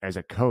as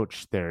a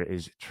coach, there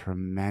is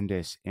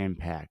tremendous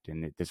impact,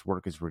 and this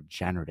work is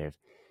regenerative.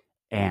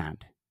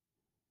 And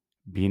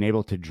being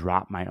able to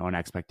drop my own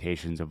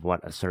expectations of what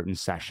a certain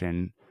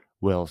session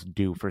will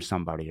do for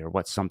somebody or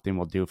what something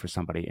will do for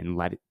somebody and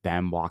let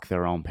them walk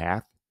their own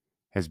path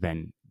has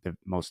been the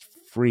most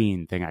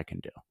freeing thing I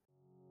can do.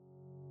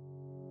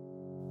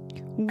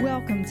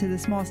 Welcome to the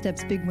Small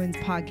Steps, Big Wins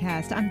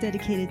podcast. I'm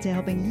dedicated to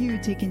helping you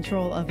take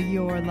control of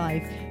your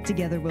life.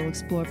 Together, we'll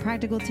explore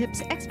practical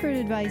tips, expert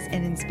advice,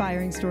 and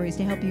inspiring stories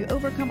to help you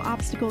overcome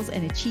obstacles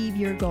and achieve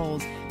your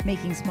goals.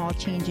 Making small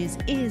changes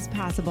is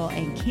possible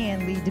and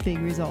can lead to big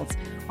results.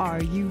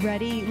 Are you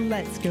ready?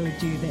 Let's go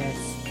do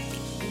this.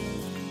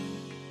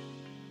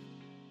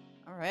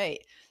 All right.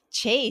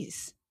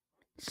 Chase,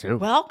 Sue,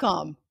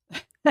 welcome.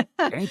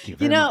 thank you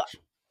very much.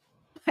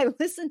 I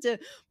listened to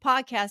a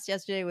podcast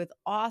yesterday with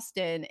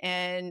Austin,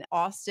 and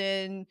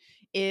Austin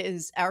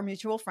is our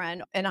mutual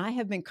friend, and I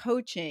have been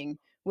coaching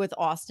with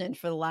Austin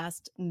for the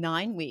last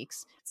 9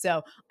 weeks.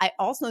 So I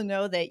also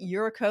know that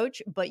you're a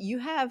coach, but you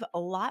have a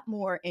lot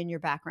more in your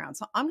background.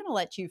 So I'm going to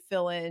let you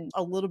fill in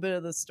a little bit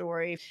of the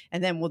story,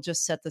 and then we'll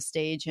just set the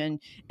stage and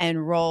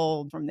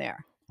roll from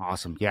there.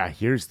 Awesome. Yeah,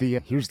 here's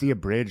the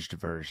abridged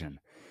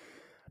version.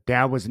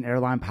 Dad was an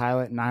airline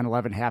pilot.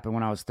 9/11 happened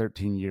when I was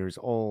 13 years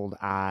old.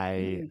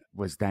 I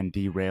was then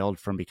derailed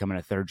from becoming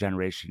a third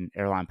generation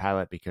airline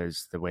pilot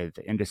because the way that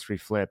the industry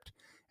flipped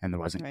and there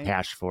wasn't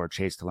cash for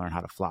Chase to learn how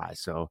to fly.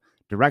 So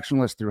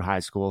directionless through high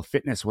school.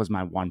 Fitness was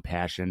my one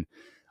passion.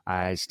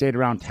 I stayed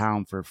around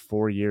town for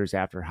 4 years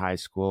after high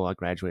school. I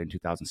graduated in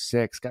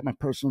 2006, got my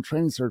personal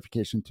training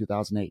certification in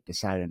 2008,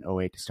 decided in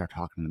 2008 to start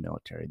talking to the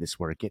military. This is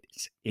where it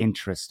gets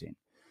interesting.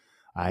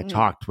 I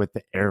talked with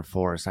the Air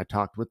Force. I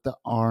talked with the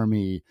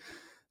Army.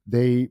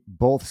 They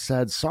both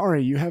said,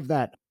 sorry, you have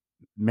that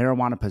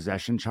marijuana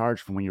possession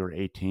charge from when you were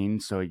 18.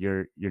 So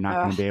you're not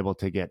going to be able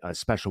to get a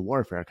special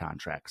warfare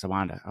contract. Because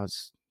I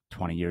was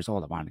 20 years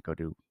old. I wanted to go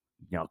do,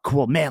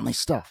 cool, manly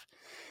stuff.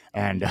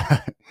 And,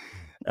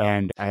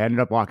 and I ended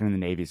up walking in the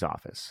Navy's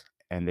office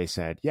and they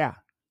said, yeah,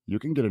 you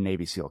can get a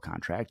Navy SEAL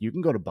contract. You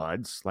can go to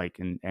BUD/S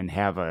and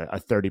have a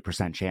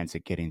 30% chance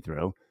at getting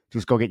through.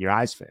 Just go get your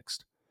eyes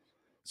fixed.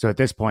 So at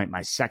this point,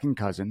 my second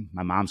cousin,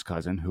 my mom's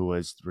cousin, who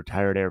was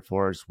retired Air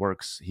Force,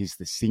 he's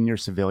the senior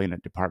civilian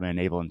at Department of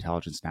Naval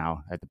Intelligence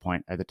now. At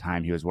the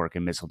time, he was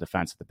working missile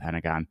defense at the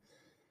Pentagon.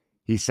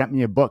 He sent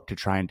me a book to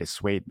try and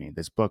dissuade me.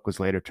 This book was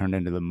later turned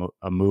into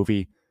a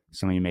movie.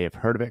 Some of you may have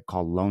heard of it,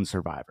 called Lone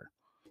Survivor.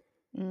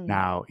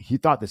 Now, he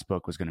thought this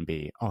book was going to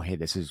be, oh, hey,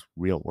 this is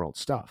real world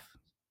stuff.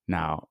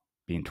 Now,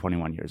 being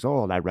 21 years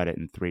old, I read it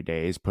in 3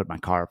 days, put my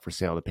car up for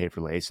sale to pay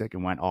for LASIK,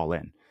 and went all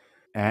in.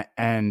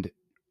 And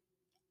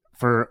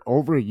for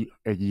over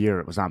a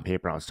year, it was on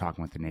paper. I was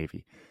talking with the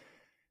Navy.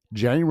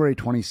 January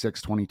 26,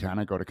 2010,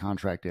 I go to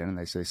contract in and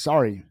they say,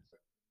 sorry,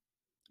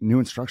 new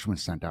instruction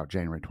was sent out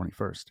January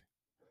 21st.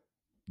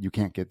 You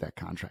can't get that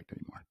contract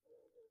anymore.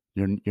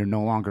 You're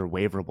no longer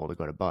waiverable to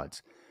go to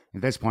BUD/S.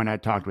 At this point, I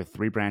talked with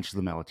 3 branches of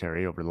the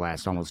military over the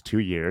last almost 2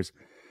 years.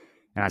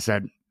 And I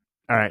said,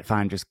 all right,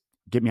 fine, just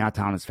get me out of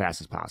town as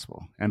fast as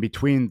possible. And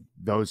between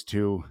those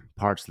two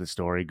parts of the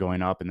story,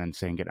 going up and then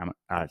saying get out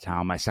of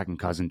town, my second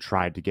cousin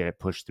tried to get it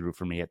pushed through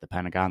for me at the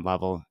Pentagon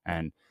level,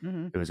 and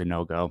it was a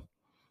no-go.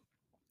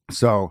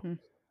 So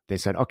they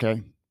said,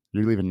 okay,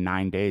 you're leaving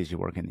 9 days. You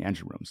work in the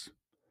engine rooms.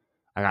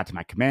 I got to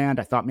my command.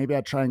 I thought maybe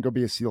I'd try and go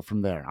be a SEAL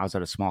from there. I was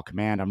at a small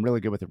command. I'm really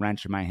good with a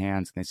wrench in my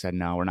hands. And they said,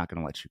 no, we're not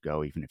going to let you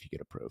go, even if you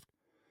get approved.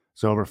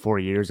 So over 4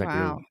 years, I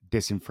grew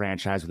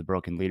disenfranchised with a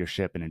broken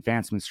leadership and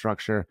advancement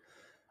structure.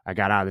 I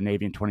got out of the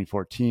Navy in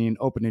 2014,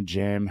 opened a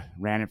gym,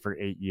 ran it for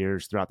 8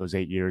 years. Throughout those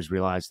 8 years,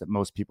 realized that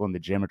most people in the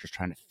gym are just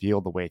trying to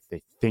feel the way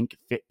they think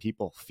fit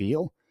people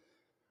feel.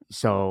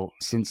 So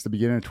since the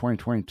beginning of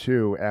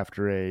 2022,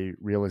 after a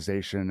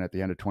realization at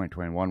the end of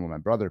 2021 when my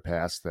brother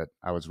passed that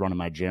I was running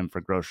my gym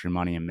for grocery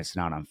money and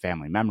missing out on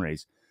family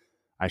memories,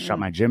 I shut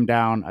my gym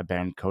down. I've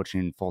been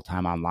coaching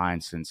full-time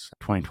online since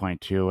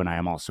 2022, and I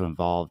am also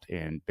involved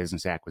in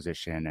business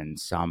acquisition and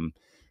some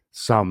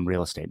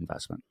real estate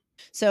investment.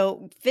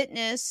 So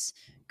fitness,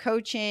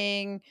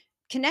 coaching,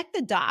 connect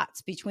the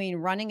dots between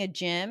running a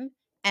gym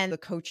and the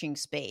coaching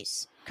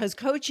space. Because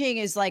coaching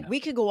is we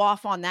could go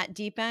off on that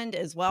deep end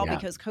as well,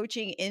 because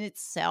coaching in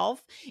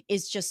itself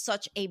is just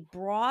such a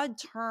broad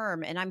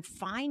term. And I'm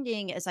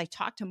finding as I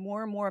talk to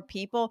more and more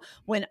people,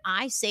 when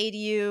I say to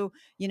you,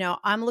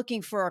 I'm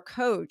looking for a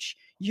coach,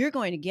 you're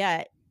going to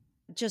get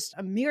just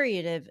a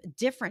myriad of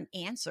different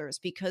answers,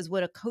 because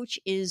what a coach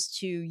is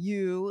to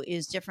you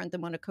is different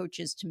than what a coach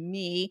is to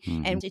me.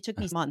 And it took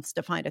me months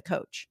to find a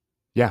coach.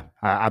 Yeah,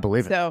 I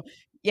believe it. So,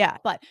 yeah.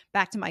 But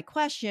back to my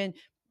question,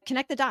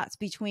 connect the dots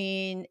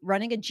between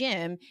running a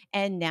gym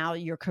and now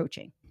you're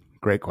coaching.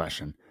 Great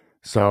question.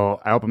 So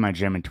I opened my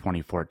gym in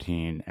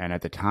 2014, and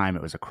at the time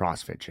it was a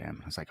CrossFit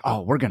gym. I was like,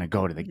 oh, we're going to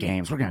go to the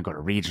games. We're going to go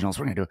to regionals.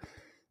 We're going to do it.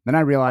 Then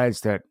I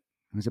realized that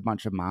it was a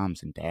bunch of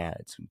moms and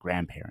dads and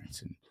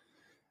grandparents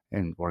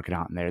and working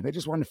out in there. They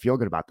just wanted to feel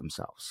good about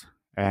themselves.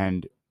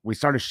 And we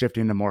started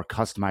shifting to more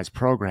customized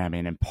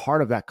programming. And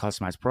part of that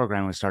customized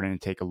programming was starting to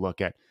take a look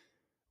at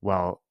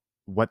Well,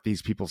 what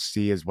these people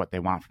see as what they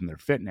want from their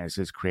fitness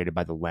is created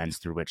by the lens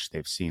through which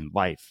they've seen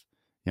life,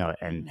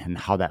 and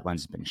how that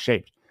lens has been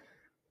shaped.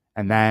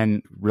 And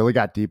then really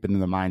got deep into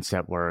the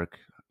mindset work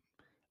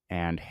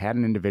and had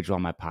an individual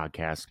on my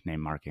podcast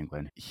named Mark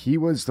England. He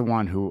was the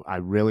one who I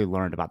really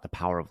learned about the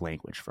power of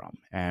language from.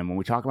 And when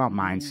we talk about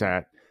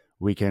mindset,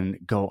 we can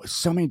go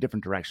so many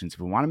different directions. If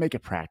we want to make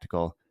it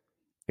practical,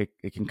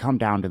 it can come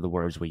down to the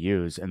words we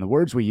use. And the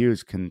words we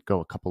use can go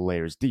a couple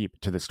layers deep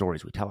to the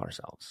stories we tell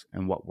ourselves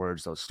and what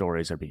words those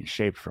stories are being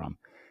shaped from.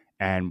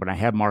 And when I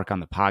had Mark on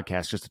the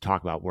podcast just to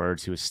talk about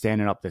words, he was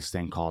standing up this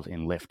thing called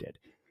Enlifted.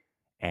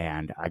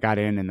 And I got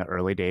in the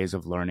early days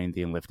of learning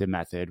the Enlifted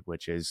method,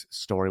 which is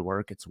story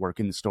work. It's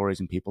working the stories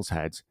in people's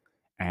heads.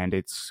 And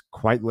it's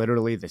quite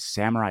literally the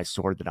samurai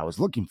sword that I was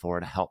looking for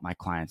to help my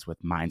clients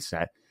with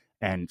mindset,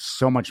 and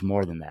so much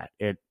more than that.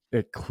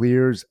 It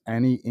clears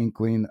any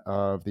inkling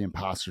of the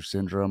imposter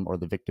syndrome or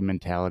the victim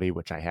mentality,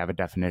 which I have a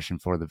definition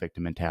for the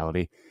victim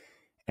mentality.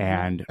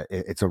 And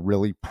it's a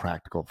really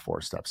practical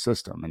 4-step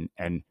system.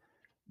 And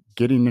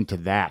getting into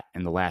that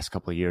in the last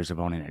couple of years of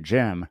owning a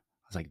gym, I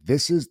was like,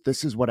 this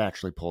is what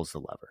actually pulls the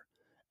lever.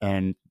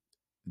 And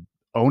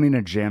owning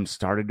a gym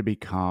started to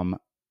become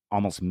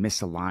almost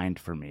misaligned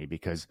for me,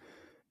 because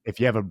if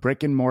you have a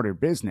brick and mortar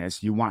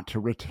business, you want to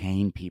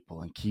retain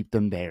people and keep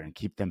them there and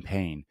keep them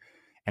paying.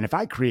 And if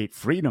I create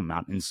freedom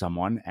out in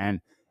someone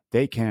and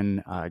they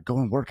can go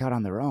and work out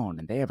on their own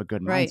and they have a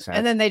good mindset.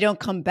 And then they don't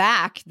come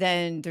back,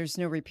 then there's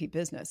no repeat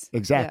business.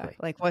 Exactly.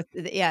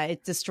 Yeah,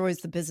 it destroys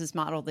the business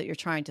model that you're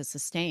trying to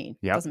sustain.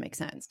 Yep. Doesn't make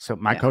sense. So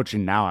my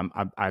coaching now,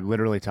 I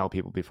literally tell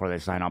people before they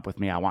sign up with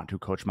me, I want to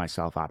coach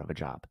myself out of a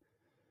job.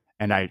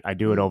 And I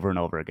do it over and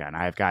over again.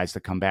 I have guys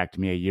that come back to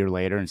me a year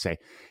later and say,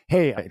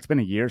 hey, it's been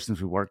a year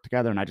since we worked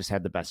together and I just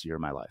had the best year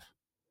of my life.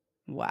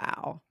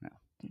 Wow. Yeah.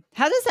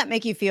 How does that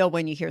make you feel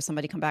when you hear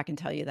somebody come back and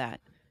tell you that?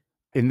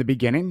 In the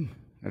beginning,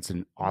 that's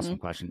an awesome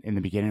question. In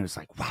the beginning, it was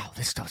like, wow,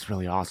 this stuff's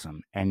really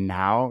awesome. And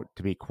now,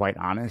 to be quite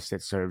honest,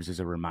 it serves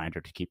as a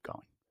reminder to keep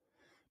going.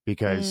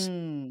 Because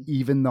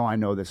even though I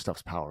know this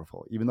stuff's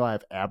powerful, even though I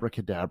have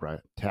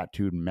abracadabra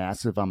tattooed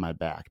massive on my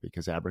back,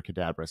 because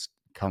abracadabra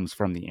comes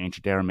from the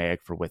ancient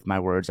Aramaic for with my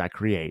words I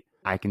create,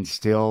 I can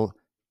still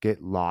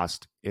get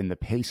lost in the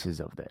paces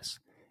of this.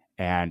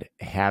 And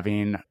I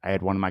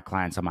had one of my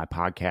clients on my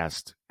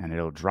podcast, and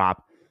it'll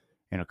drop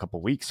in a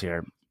couple weeks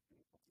here.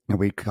 And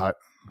we cut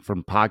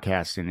from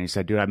podcasting, and he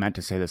said, dude, I meant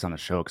to say this on the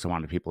show because I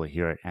wanted people to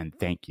hear it. And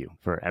thank you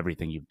for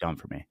everything you've done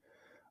for me.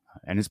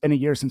 And it's been a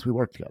year since we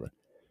worked together.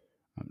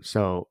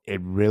 So it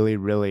really,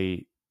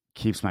 really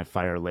keeps my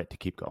fire lit to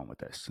keep going with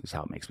this, is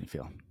how it makes me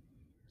feel.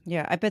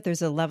 Yeah, I bet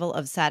there's a level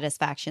of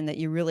satisfaction that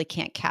you really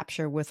can't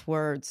capture with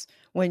words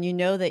when you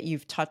know that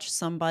you've touched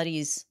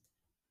somebody's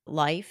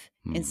life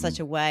in such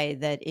a way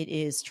that it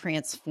is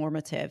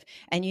transformative.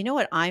 And you know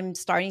what I'm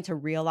starting to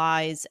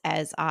realize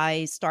as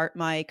I start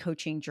my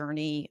coaching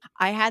journey?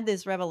 I had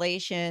this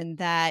revelation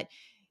that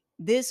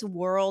this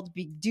world,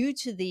 due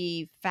to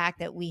the fact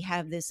that we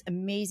have this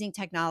amazing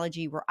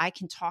technology where I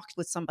can talk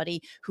with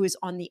somebody who is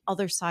on the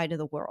other side of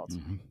the world.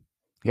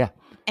 Yeah.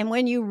 And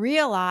when you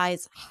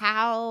realize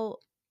how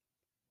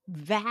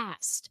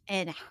vast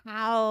and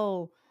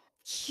how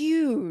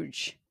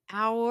huge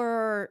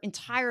our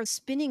entire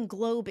spinning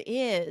globe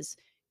is,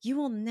 you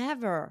will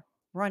never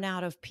run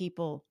out of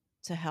people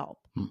to help.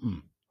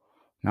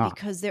 No.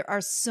 Because there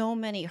are so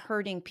many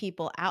hurting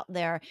people out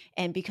there.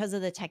 And because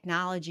of the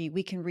technology,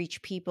 we can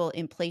reach people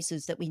in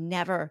places that we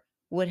never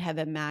would have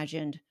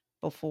imagined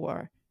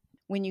before.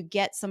 When you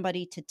get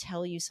somebody to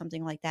tell you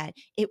something like that,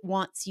 it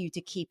wants you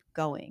to keep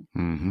going.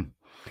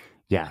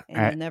 Yeah.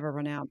 And you'll never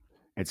run out.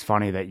 It's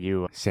funny that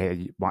you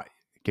say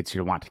gets you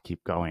to want to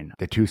keep going.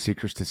 The 2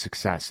 secrets to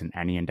success in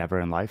any endeavor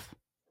in life.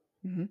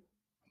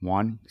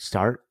 1,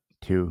 start.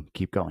 2,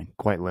 keep going.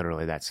 Quite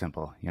literally that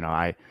simple.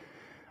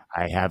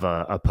 I have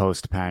a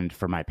post penned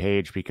for my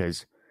page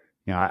because,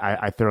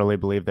 I thoroughly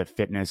believe that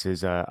fitness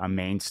is a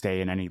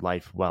mainstay in any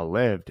life well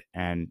lived.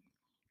 And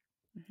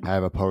I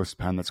have a post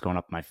pen that's going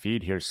up my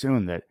feed here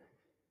soon that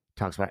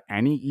talks about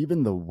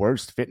even the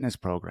worst fitness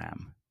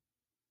program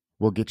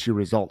will get you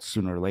results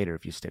sooner or later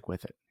if you stick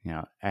with it.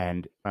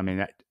 And I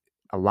mean,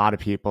 a lot of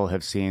people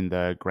have seen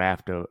the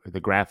graph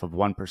of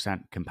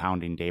 1%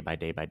 compounding day by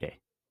day by day.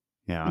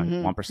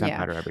 1%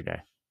 better every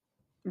day.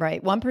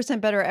 Right.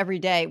 1% better every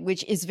day,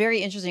 which is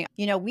very interesting.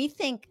 We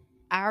think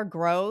our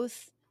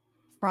growth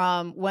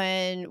from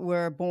when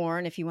we're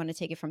born, if you want to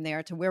take it from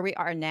there, to where we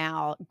are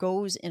now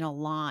goes in a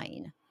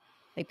line.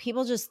 Like,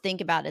 people just think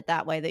about it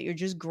that way, that you're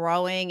just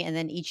growing and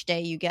then each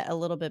day you get a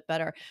little bit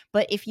better.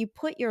 But if you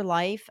put your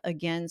life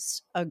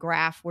against a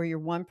graph where you're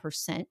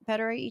 1%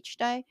 better each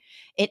day,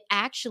 it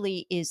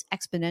actually is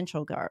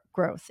exponential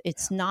growth.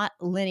 It's not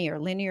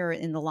linear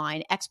in the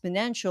line.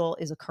 Exponential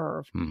is a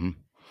curve.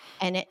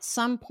 And at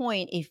some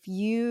point, if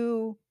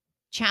you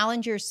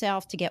challenge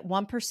yourself to get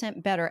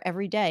 1% better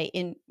every day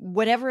in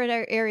whatever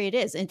area it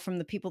is, and from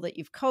the people that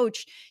you've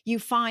coached, you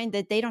find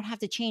that they don't have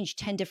to change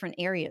 10 different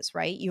areas,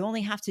 right? You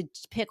only have to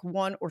pick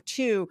 1 or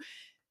 2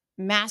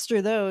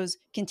 master those,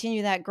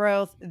 continue that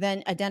growth,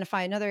 then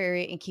identify another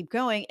area and keep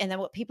going. And then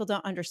what people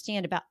don't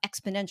understand about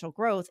exponential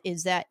growth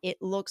is that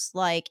it looks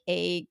like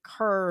a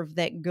curve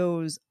that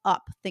goes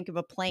up. Think of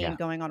a plane Yeah.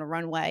 going on a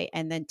runway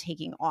and then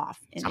taking off.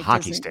 It's And a it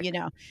hockey doesn't,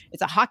 stick.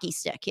 it's a hockey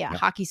stick. Yeah. Yep.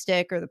 Hockey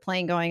stick or the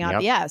plane going up.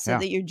 Yep. Yeah. So Yeah.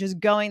 that you're just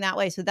going that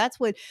way. So that's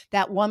what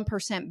that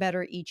 1%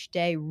 better each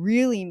day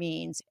really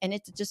means. And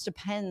it just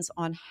depends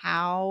on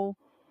how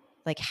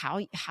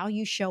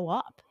you show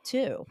up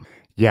too.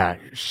 Yeah.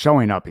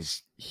 Showing up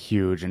is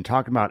huge. And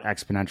talking about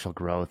exponential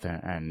growth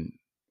and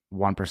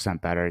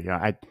 1% better,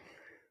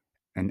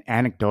 an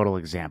anecdotal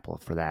example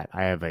for that.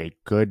 I have a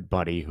good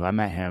buddy who I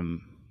met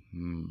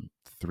him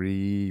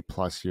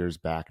 3+ years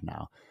back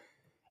now.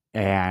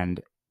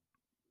 And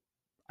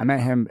I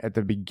met him at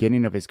the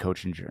beginning of his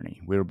coaching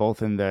journey. We were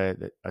both in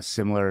a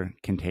similar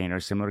container,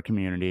 similar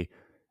community,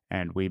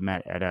 and we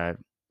met at a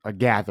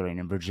gathering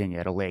in Virginia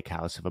at a lake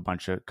house of a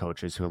bunch of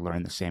coaches who had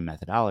learned the same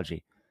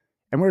methodology.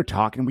 And we were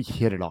talking, we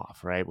hit it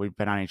off, right? We've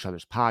been on each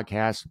other's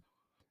podcasts.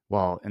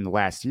 Well, in the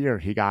last year,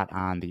 he got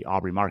on the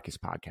Aubrey Marcus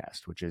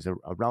podcast, which is a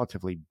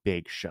relatively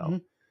big show. Mm-hmm.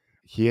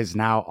 He is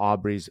now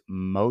Aubrey's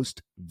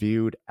most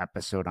viewed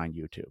episode on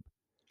YouTube.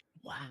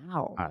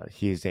 Wow.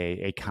 He is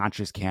a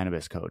conscious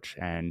cannabis coach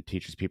and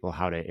teaches people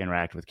how to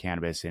interact with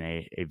cannabis in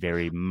a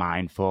very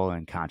mindful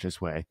and conscious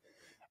way.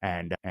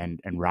 And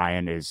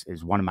Ryan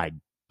is one of my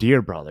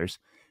dear brothers.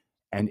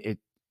 And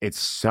it's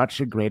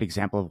such a great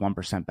example of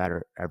 1%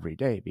 better every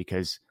day,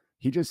 because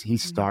he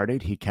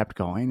started, he kept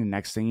going, and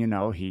next thing you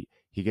know, he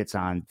gets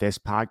on this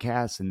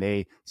podcast and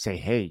they say,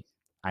 "Hey,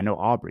 I know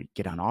Aubrey,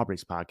 get on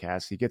Aubrey's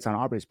podcast." He gets on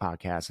Aubrey's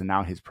podcast, and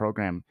now his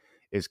program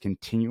is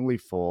continually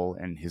full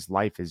and his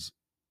life is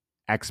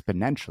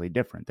exponentially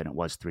different than it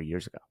was 3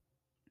 years ago.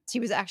 He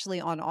was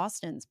actually on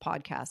Austin's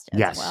podcast as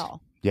Yes.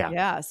 well. Yeah.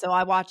 Yeah. So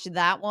I watched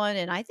that one,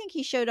 and I think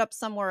he showed up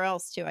somewhere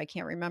else too. I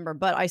can't remember,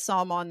 but I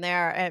saw him on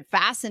there. A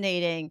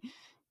fascinating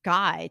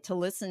guy to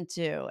listen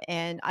to.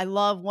 And I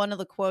love one of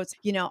the quotes,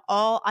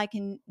 all I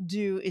can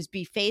do is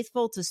be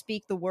faithful to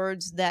speak the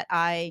words that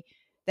I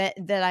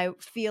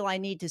feel I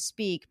need to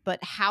speak,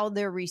 but how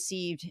they're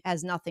received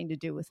has nothing to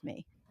do with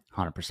me.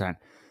 100%.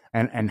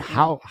 And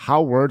Yeah.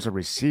 how words are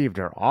received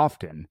are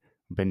often,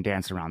 been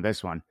dancing around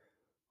this one,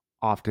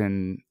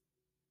 often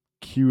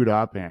queued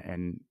up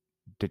and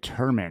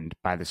determined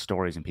by the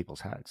stories in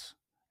people's heads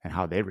and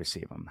how they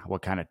receive them,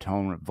 what kind of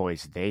tone of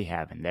voice they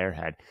have in their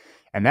head.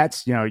 And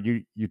that's,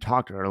 you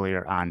talked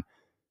earlier on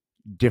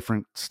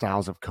different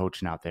styles of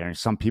coaching out there. And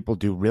some people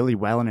do really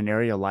well in an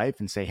area of life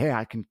and say, "Hey,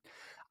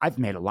 I've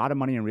made a lot of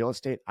money in real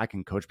estate. I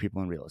can coach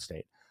people in real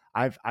estate.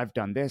 I've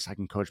done this. I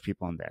can coach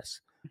people in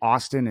this."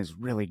 Austin is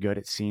really good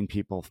at seeing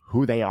people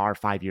who they are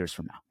 5 years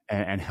from now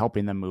and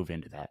helping them move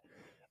into that.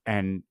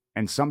 And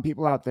some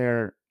people out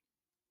there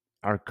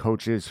are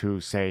coaches who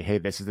say, "Hey,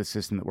 this is the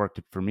system that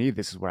worked for me.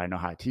 This is what I know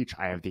how to teach.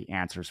 I have the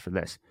answers for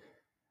this."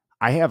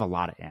 I have a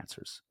lot of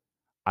answers.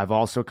 I've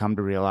also come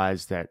to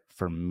realize that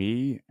for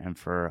me and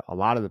for a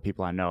lot of the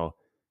people I know,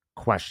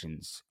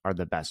 questions are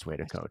the best way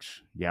to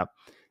coach. Yep.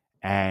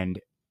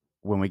 And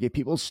when we get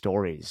people's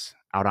stories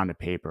out onto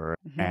paper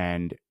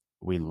and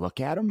we look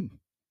at them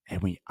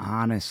and we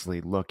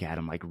honestly look at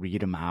them, like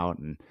read them out,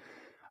 and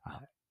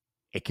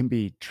it can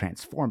be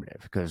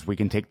transformative because we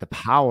can take the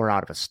power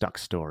out of a stuck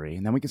story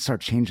and then we can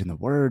start changing the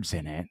words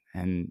in it.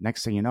 And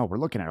next thing you know, we're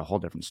looking at a whole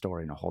different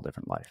story and a whole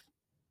different life.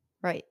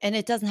 Right. And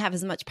it doesn't have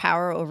as much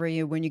power over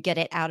you when you get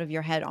it out of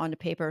your head onto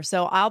paper.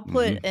 So I'll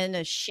put in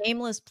a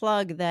shameless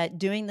plug that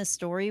doing the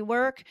story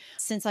work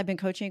since I've been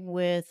coaching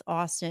with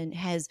Austin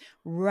has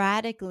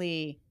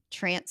radically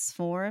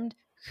transformed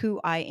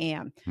who I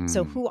am.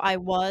 So who I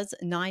was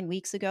 9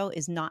 weeks ago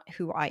is not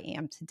who I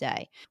am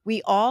today.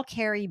 We all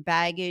carry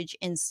baggage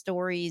and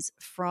stories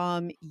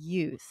from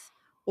youth,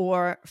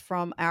 or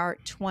from our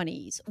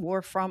 20s,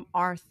 or from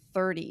our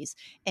 30s.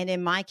 And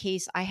in my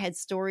case, I had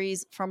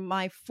stories from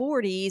my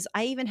 40s.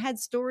 I even had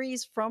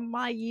stories from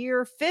my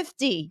year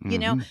 50.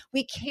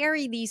 We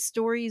carry these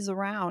stories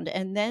around,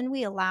 and then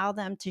we allow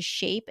them to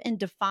shape and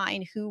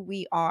define who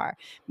we are.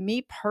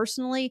 Me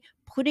personally,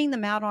 putting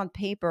them out on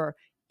paper,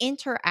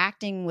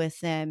 interacting with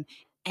them,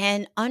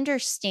 and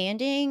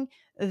understanding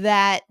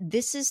that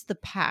this is the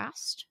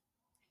past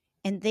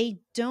and they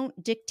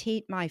don't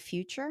dictate my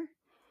future.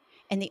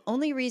 And the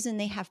only reason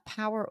they have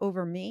power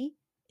over me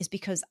is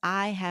because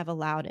I have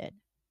allowed it.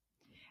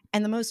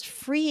 And the most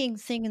freeing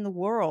thing in the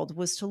world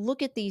was to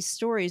look at these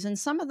stories. And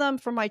some of them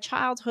from my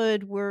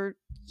childhood were,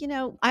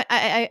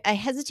 I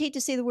hesitate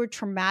to say the word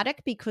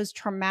traumatic, because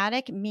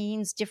traumatic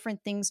means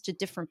different things to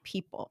different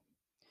people.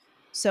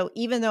 So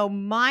even though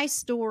my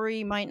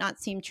story might not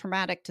seem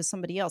traumatic to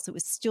somebody else, it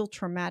was still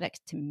traumatic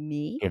to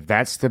me. If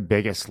that's the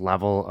biggest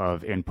level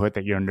of input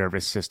that your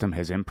nervous system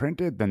has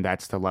imprinted, then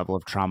that's the level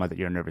of trauma that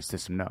your nervous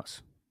system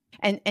knows.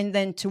 And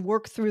then to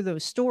work through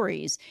those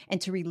stories and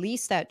to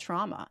release that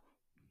trauma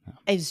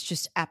is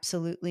just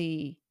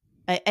absolutely,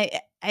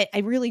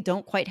 I really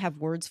don't quite have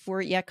words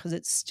for it yet because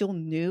it's still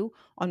new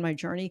on my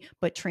journey,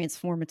 but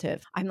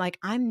transformative.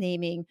 I'm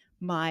naming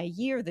my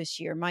year this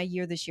year. My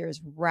year this year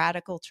is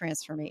radical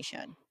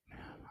transformation.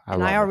 And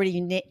love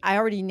it. I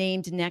already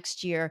named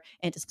next year,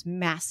 and it's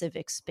massive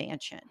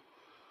expansion.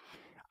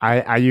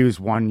 I use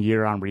 1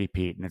 year on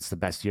repeat, and it's the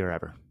best year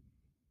ever.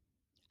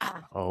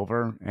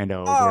 Over and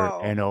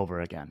over and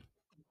over again.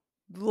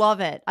 Love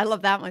it. I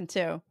love that one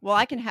too. Well,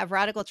 I can have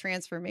radical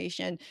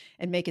transformation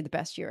and make it the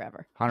best year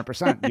ever.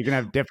 100%. You can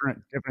have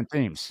different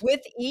themes.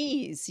 With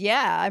ease.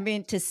 Yeah. I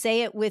mean, to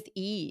say it with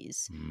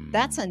ease.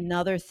 That's Mm.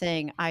 another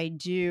thing I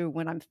do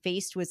when I'm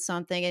faced with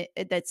something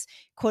that's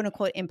quote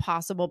unquote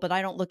impossible, but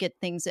I don't look at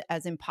things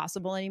as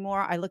impossible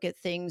anymore. I look at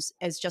things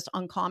as just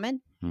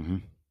uncommon. Mm-hmm.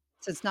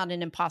 So it's not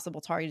an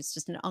impossible target, it's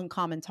just an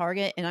uncommon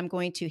target. And I'm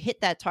going to hit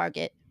that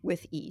target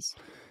with ease.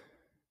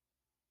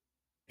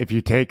 If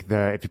you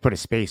put a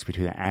space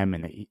between the M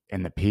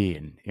and the P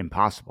in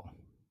impossible,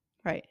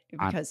 Right.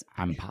 Because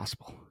I'm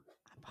possible.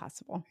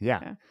 possible. Yeah.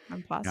 I'm You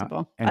know,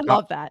 possible. I and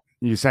love that.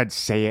 you said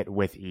say it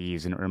with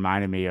ease, and it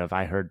reminded me of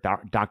I heard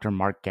Dr.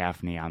 Mark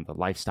Gaffney on the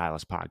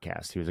Lifestylist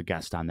podcast. He was a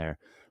guest on there,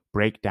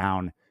 break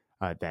down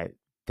that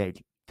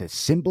the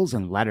symbols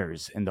and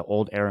letters in the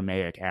old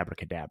Aramaic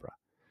abracadabra.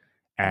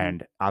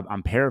 And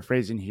I'm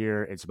paraphrasing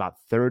here. It's about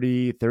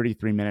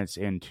 33 minutes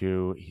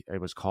into,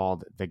 it was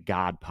called The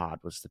God Pod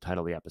was the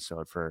title of the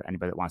episode for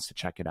anybody that wants to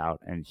check it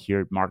out and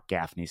hear Mark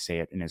Gaffney say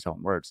it in his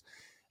own words.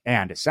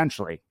 And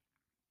essentially,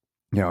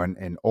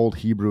 in Old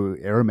Hebrew,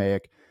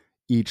 Aramaic,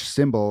 each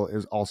symbol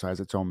also has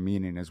its own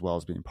meaning as well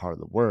as being part of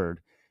the word.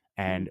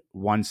 And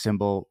one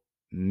symbol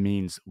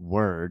means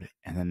word,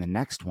 and then the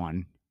next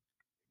one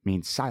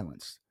means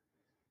silence.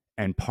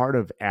 And part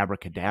of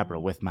abracadabra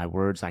with my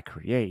words I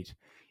create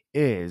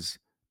is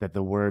that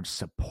the words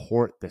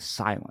support the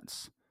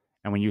silence.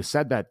 And when you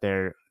said that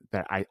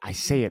that I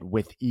say it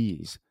with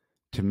ease,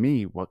 to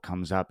me, what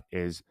comes up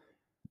is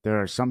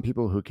there are some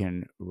people who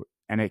can,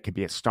 and it could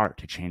be a start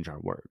to change our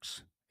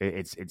words.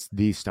 It's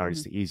the start,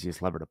 it's the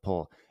easiest lever to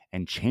pull,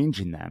 and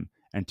changing them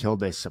until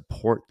they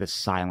support the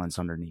silence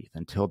underneath,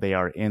 until they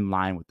are in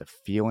line with the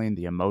feeling,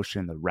 the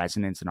emotion, the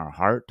resonance in our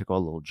heart, to go a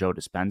little Joe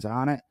Dispenza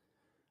on it.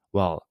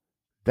 Well,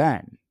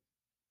 then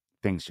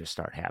things just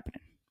start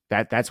happening.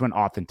 That's when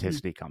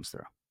authenticity comes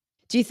through.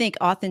 Do you think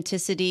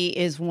authenticity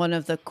is one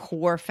of the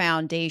core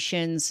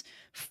foundations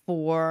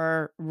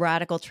for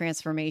radical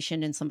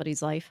transformation in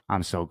somebody's life?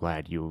 I'm so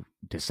glad you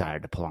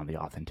decided to pull on the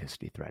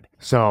authenticity thread.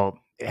 So,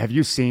 have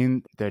you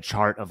seen the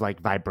chart of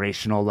like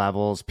vibrational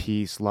levels?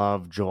 Peace,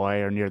 love,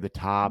 joy are near the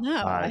top.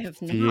 No, I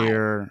have not.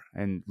 Fear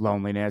and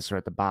loneliness are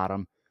at the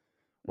bottom.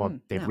 Well,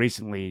 they've No.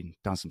 recently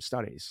done some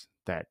studies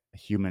that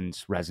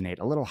humans resonate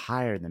a little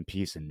higher than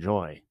peace and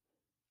joy,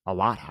 a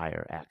lot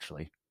higher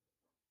actually,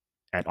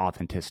 at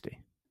authenticity,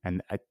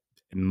 and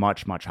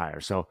much, much higher.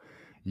 So,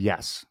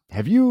 yes.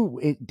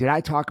 Did I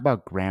talk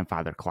about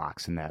grandfather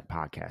clocks in that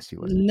podcast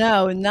you listened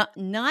to? No,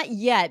 not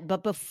yet.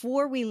 But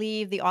before we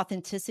leave the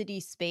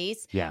authenticity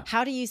space, Yeah.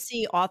 how do you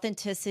see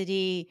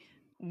authenticity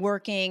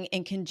working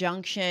in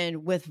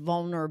conjunction with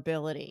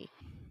vulnerability?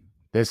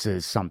 This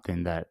is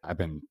something that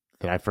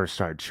I first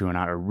started chewing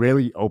out or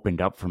really opened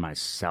up for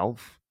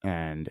myself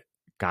and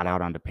got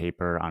out onto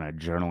paper on a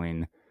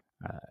journaling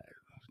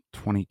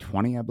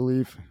 2020, I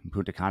believe.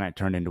 Punta Cana. It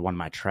turned into one of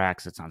my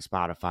tracks. It's on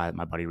Spotify that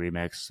my buddy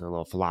remixed, a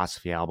little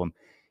philosophy album.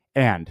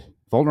 And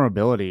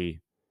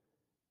vulnerability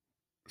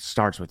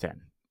starts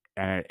within.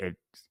 And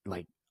it's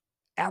like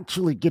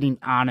actually getting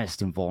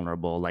honest and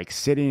vulnerable, like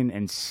sitting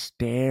and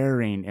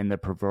staring in the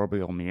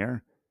proverbial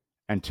mirror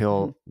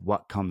until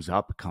what comes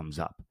up comes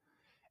up.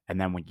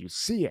 And then when you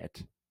see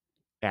it,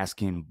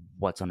 asking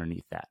what's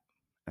underneath that,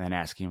 and then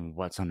asking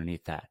what's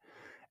underneath that.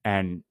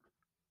 And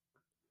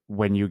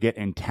when you get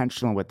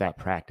intentional with that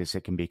practice,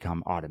 it can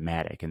become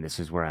automatic. And this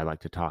is where I like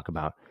to talk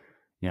about,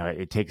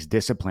 it takes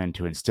discipline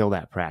to instill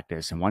that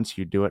practice. And once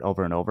you do it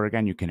over and over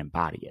again, you can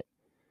embody it.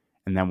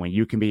 And then when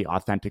you can be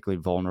authentically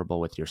vulnerable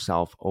with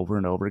yourself over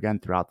and over again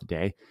throughout the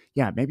day,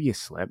 yeah, maybe you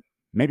slip.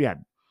 Maybe I,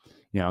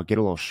 get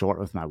a little short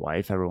with my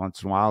wife every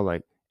once in a while.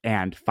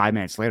 And 5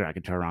 minutes later, I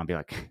can turn around and be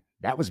like,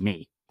 that was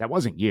me. That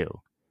wasn't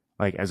you.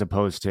 Like, as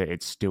opposed to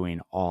it's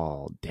stewing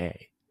all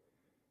day.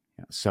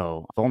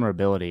 So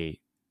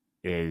vulnerability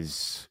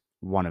is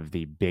one of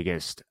the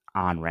biggest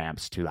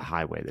on-ramps to the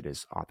highway that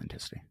is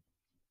authenticity.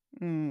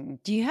 Do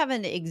you have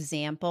an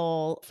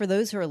example for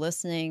those who are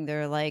listening?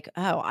 They're like,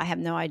 oh, I have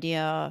no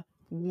idea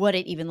what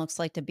it even looks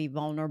like to be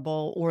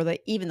vulnerable, or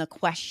even the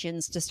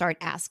questions to start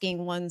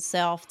asking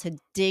oneself to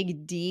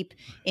dig deep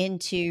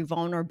into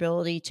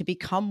vulnerability, to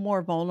become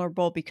more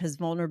vulnerable, because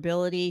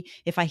vulnerability,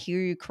 if I hear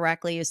you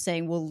correctly, is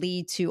saying will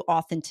lead to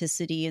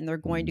authenticity, and they're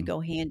going to go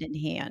hand in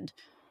hand.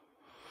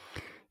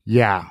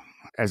 Yeah.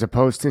 As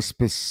opposed to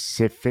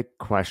specific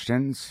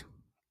questions,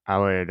 I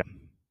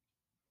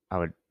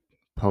would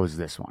pose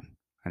this one.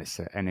 And it's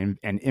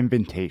an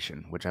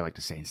invitation, which I like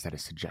to say instead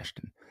of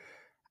suggestion.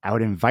 I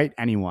would invite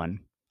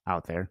anyone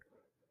out there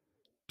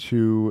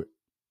to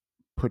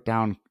put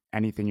down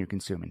anything you're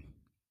consuming.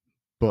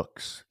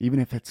 Books, even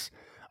if it's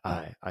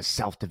a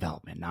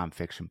self-development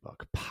nonfiction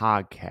book,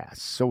 podcasts,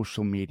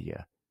 social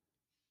media.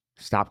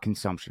 Stop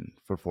consumption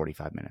for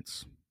 45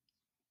 minutes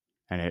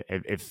And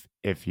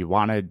if you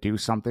want to do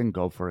something,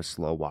 go for a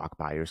slow walk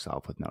by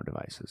yourself with no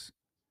devices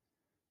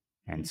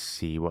and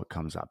see what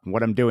comes up. And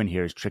what I'm doing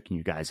here is tricking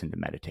you guys into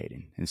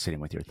meditating and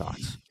sitting with your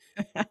thoughts.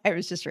 I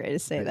was just ready to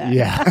say that.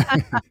 Yeah.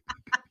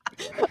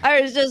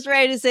 I was just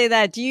ready to say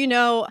that. Do you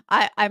know,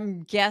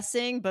 I'm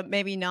guessing, but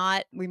maybe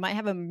not. We might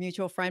have a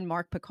mutual friend,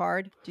 Mark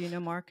Picard. Do you know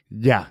Mark?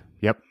 Yeah.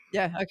 Yep.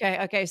 Yeah.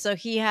 Okay. So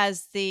he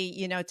has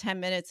the, 10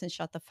 minutes and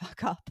shut the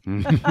fuck up.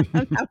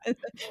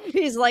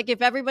 He's like,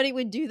 if everybody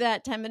would do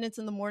that 10 minutes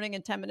in the morning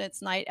and 10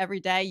 minutes night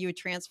every day, you would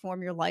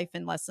transform your life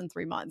in less than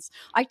 3 months.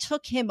 I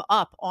took him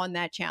up on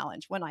that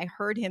challenge when I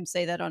heard him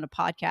say that on a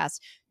podcast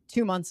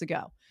 2 months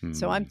ago.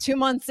 So I'm 2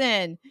 months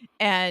in,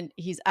 and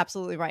he's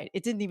absolutely right.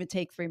 It didn't even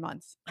take 3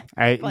 months.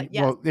 But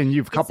yes, well, and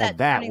you've it's coupled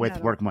that turning with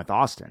that working with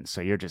Austin. So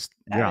you're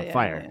on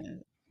fire.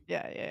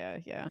 Yeah.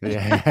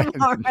 Yeah.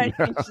 I'm already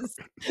just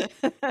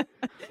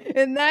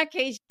in that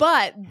case.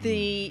 But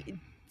the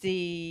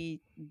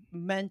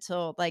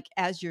mental, like,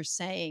 as you're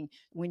saying,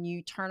 when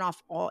you turn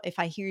off all, if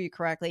I hear you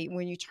correctly,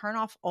 when you turn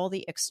off all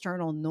the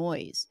external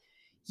noise,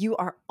 you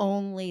are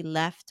only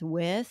left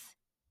with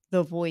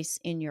the voice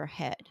in your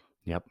head.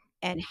 Yep.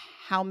 And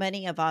how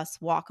many of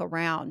us walk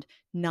around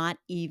not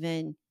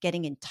even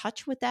getting in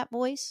touch with that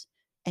voice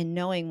and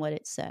knowing what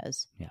it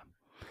says? Yeah.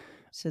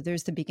 So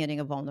there's the beginning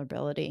of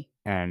vulnerability.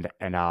 And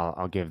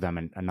I'll give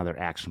them another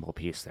actionable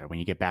piece there. When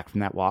you get back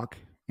from that walk,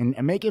 and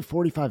make it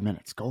 45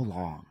 minutes, go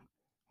long.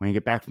 When you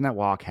get back from that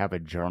walk, have a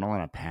journal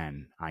and a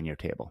pen on your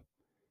table.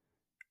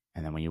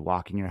 And then when you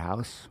walk in your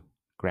house,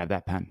 grab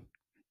that pen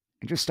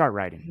and just start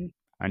writing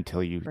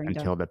until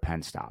the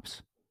pen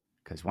stops.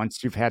 Because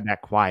once you've had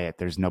that quiet,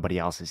 there's nobody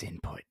else's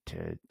input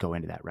to go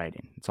into that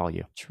writing. It's all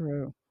you.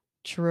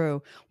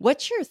 True.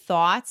 What's your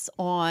thoughts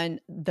on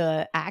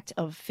the act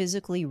of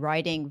physically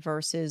writing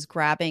versus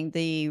grabbing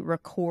the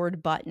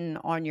record button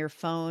on your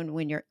phone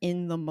when you're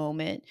in the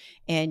moment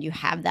and you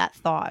have that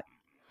thought?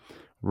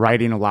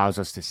 Writing allows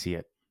us to see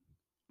it.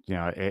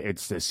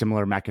 It's a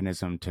similar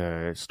mechanism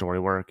to story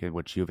work,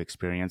 which you've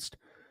experienced.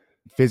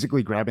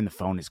 Physically grabbing the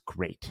phone is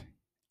great.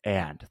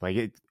 And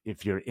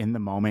if you're in the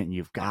moment and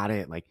you've got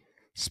it,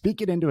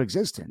 speak it into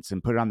existence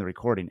and put it on the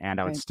recording. And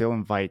I would still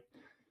invite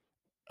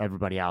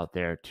everybody out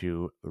there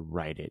to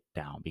write it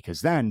down,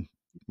 because then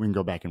we can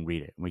go back and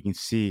read it. We can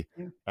see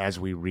as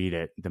we read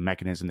it, the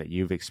mechanism that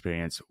you've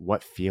experienced,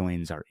 what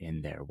feelings are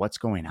in there, what's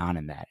going on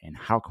in that, and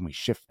how can we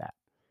shift that?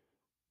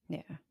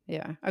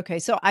 Yeah. Okay.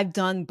 So I've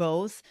done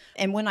both.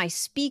 And when I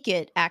speak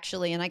it,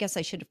 actually, and I guess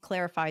I should have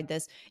clarified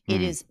this,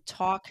 it is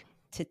talk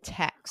to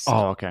text.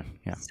 Oh, okay.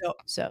 Yeah.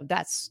 So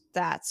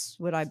that's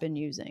what I've been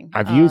using.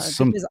 I've used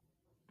some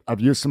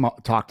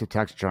talk to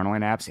text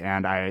journaling apps,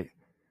 and I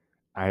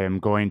am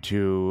going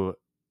to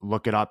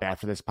look it up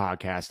after this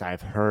podcast.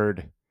 I've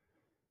heard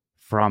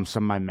from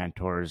some of my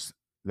mentors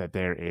that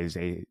there is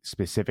a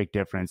specific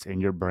difference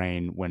in your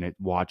brain when it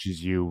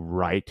watches you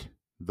write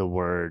the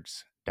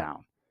words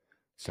down.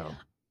 So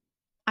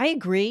I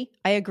agree.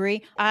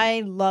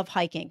 I love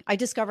hiking. I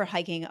discovered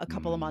hiking a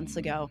couple of months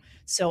ago.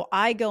 So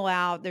I go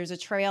out, there's a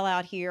trail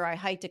out here. I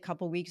hiked a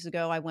couple of weeks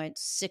ago. I went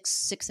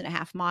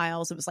 6.5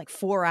 miles. It was like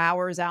 4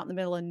 hours out in the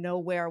middle of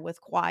nowhere with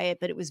quiet,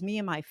 but it was me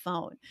and my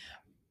phone.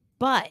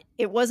 But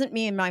it wasn't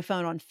me and my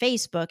phone on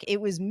Facebook.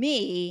 It was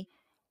me.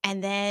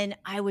 And then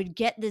I would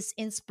get this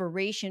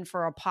inspiration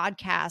for a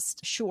podcast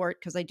short,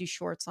 because I do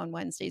shorts on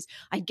Wednesdays.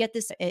 I'd get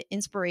this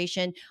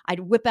inspiration. I'd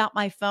whip out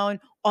my phone,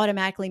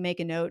 automatically make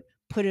a note,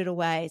 put it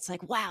away. It's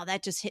like, wow,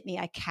 that just hit me.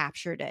 I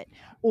captured it.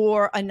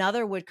 Or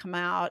another would come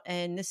out,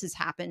 and this has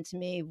happened to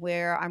me,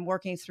 where I'm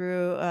working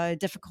through a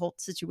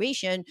difficult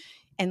situation.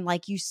 And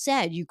like you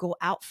said, you go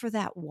out for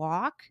that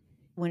walk.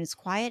 When it's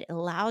quiet, it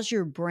allows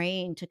your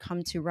brain to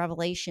come to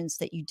revelations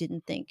that you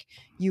didn't think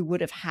you would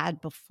have had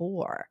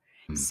before.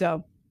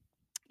 So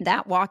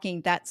that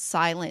walking, that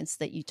silence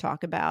that you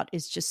talk about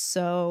is just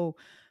so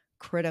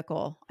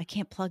critical. I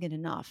can't plug it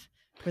enough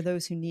for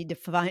those who need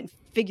to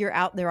figure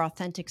out their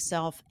authentic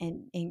self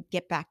and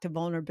get back to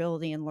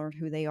vulnerability and learn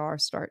who they are.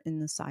 Start in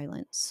the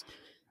silence.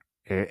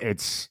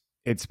 It's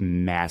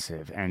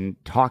massive. And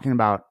talking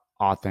about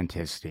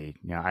authenticity,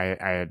 I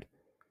had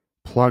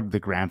plugged the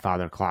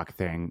grandfather clock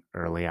thing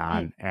early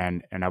on,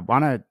 and I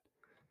want to.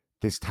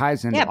 This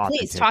ties into authenticity.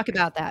 Please talk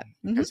about that.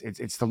 Because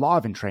it's the law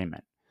of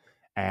entrainment.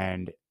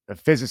 And a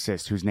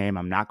physicist whose name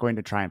I'm not going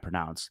to try and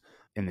pronounce,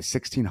 in the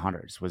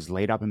 1600s, was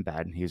laid up in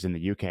bed. He was in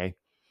the UK.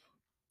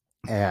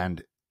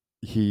 And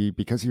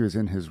because he was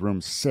in his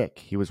room sick,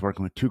 he was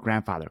working with 2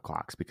 grandfather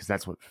clocks, because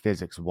that's what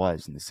physics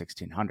was in the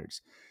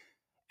 1600s.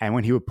 And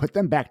when he would put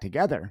them back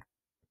together,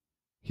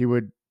 he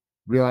would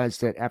realize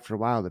that after a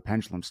while, the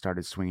pendulum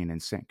started swinging in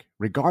sync,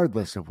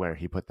 regardless of where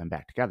he put them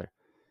back together.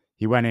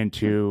 He went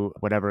into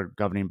whatever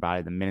governing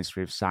body, the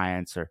Ministry of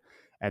Science, or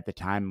at the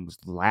time was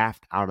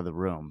laughed out of the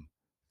room,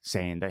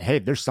 saying that, hey,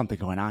 there's something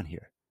going on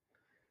here.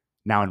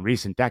 Now, in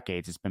recent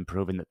decades, it's been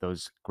proven that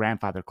those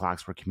grandfather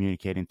clocks were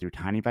communicating through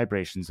tiny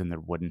vibrations in their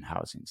wooden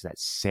housings. That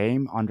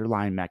same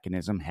underlying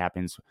mechanism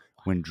happens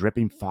when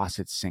dripping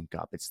faucets sync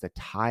up. It's the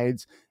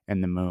tides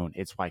and the moon.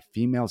 It's why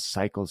female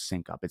cycles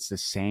sync up. It's the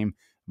same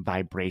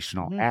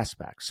vibrational Mhm.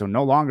 aspects. So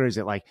no longer is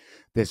it like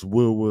this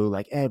woo woo,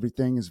 like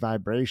everything is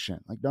vibration.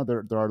 Like, no,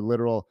 there are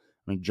literal,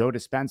 I mean, Joe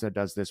Dispenza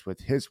does this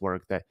with his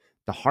work, that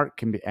the heart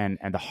can be, and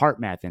the Heart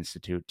Math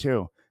Institute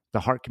too,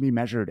 the heart can be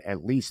measured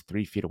at least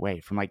 3 feet away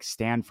from like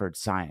Stanford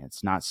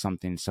science, not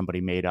something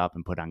somebody made up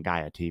and put on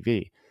Gaia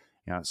TV.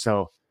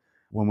 So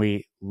when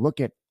we look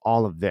at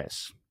all of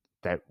this,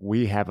 that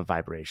we have a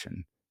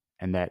vibration,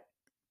 and that,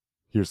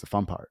 here's the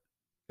fun part.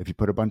 If you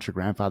put a bunch of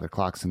grandfather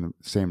clocks in the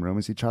same room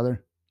as each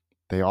other,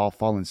 they all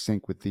fall in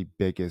sync with the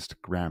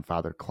biggest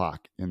grandfather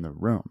clock in the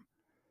room.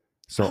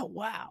 So, Oh,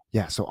 wow.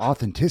 yeah, so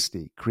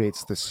authenticity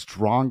creates the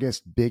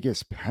strongest,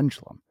 biggest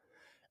pendulum.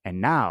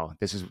 And now,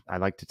 I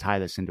like to tie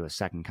this into a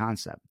second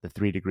concept, the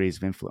 3 degrees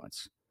of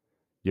influence.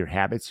 Your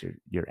habits,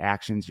 your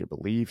actions, your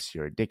beliefs,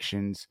 your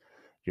addictions,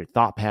 your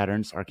thought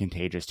patterns are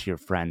contagious to your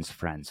friends.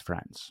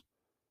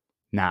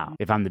 Now,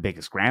 if I'm the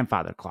biggest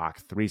grandfather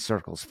clock, 3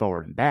 circles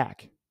forward and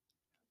back,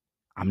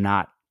 I'm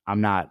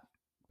not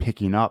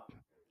picking up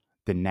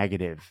the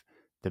negative,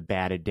 the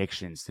bad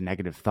addictions, the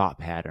negative thought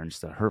patterns,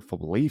 the hurtful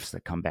beliefs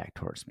that come back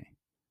towards me.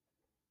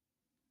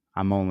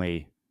 I'm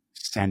only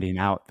sending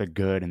out the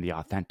good and the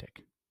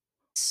authentic.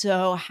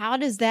 So, how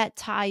does that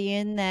tie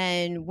in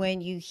then when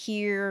you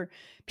hear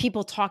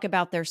people talk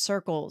about their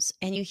circles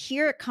and you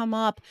hear it come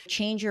up,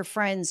 change your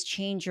friends,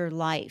 change your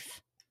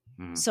life?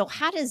 Mm, So,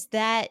 how does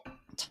that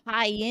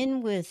tie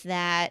in with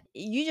that?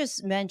 You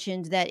just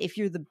mentioned that if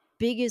you're the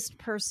biggest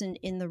person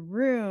in the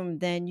room,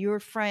 then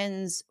your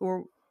friends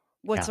or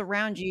what's yeah.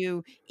 around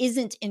you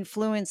isn't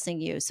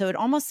influencing you. So, it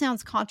almost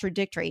sounds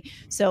contradictory.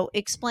 So,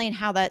 explain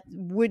how that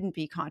wouldn't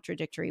be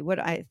contradictory. What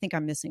I think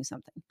I'm missing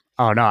something.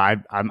 Oh no,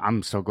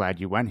 I'm so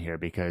glad you went here,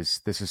 because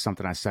this is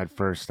something I said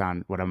first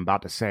on what I'm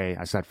about to say.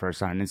 I said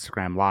first on an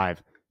Instagram live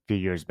a few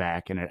years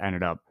back, and it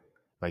ended up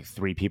like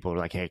 3 people were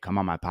like, "Hey, come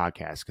on my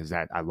podcast," because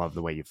that, I love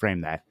the way you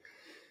frame that.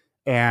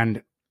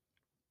 And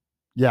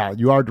yeah,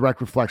 you are a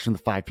direct reflection of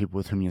the 5 people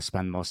with whom you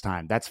spend the most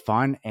time. That's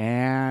fun,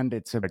 and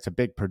it's a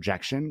big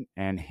projection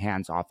and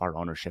hands off our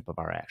ownership of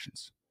our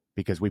actions,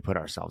 because we put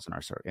ourselves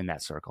in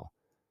that circle.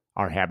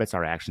 Our habits,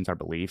 our actions, our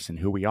beliefs, and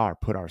who we are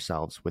put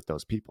ourselves with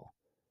those people.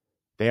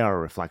 They are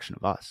a reflection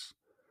of us.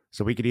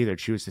 So we could either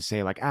choose to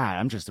say like,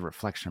 I'm just a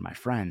reflection of my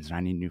friends and I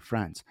need new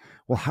friends.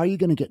 Well, how are you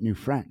going to get new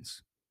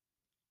friends?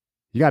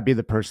 You got to be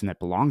the person that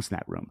belongs in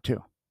that room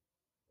too.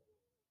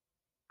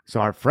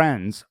 So our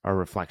friends are a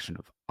reflection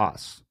of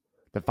us.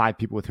 The 5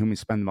 people with whom we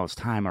spend the most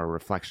time are a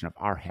reflection of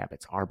our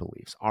habits, our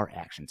beliefs, our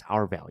actions,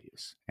 our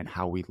values, and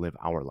how we live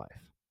our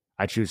life.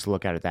 I choose to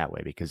look at it that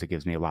way because it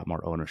gives me a lot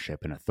more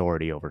ownership and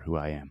authority over who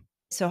I am.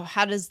 So,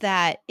 how does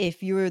that,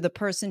 if you're the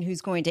person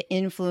who's going to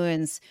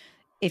influence,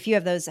 if you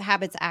have those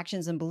habits,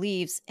 actions, and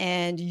beliefs,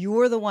 and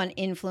you're the one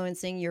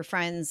influencing your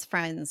friends,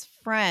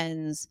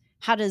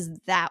 how does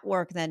that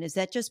work then? Is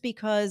that just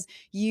because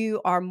you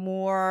are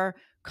more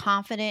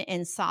confident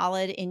and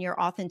solid in your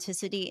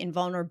authenticity and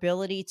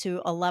vulnerability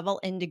to a level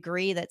and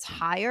degree that's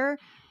higher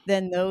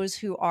than those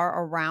who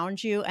are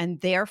around you?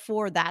 And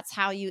therefore, that's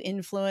how you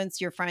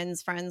influence your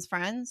friends?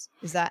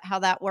 Is that how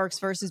that works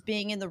versus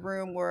being in the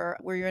room where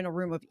you're in a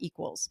room of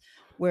equals,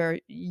 where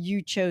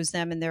you chose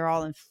them and they're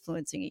all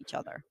influencing each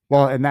other?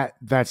 Well, and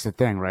that's the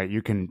thing, right?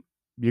 You can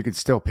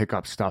still pick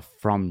up stuff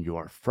from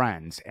your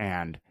friends,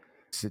 and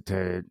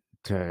to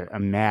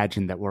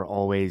imagine that we're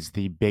always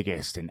the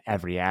biggest in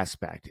every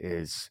aspect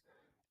is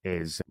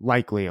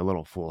likely a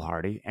little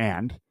foolhardy.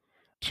 And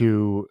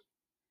to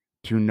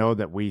know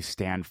that we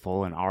stand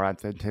full in our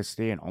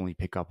authenticity and only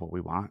pick up what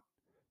we want,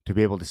 to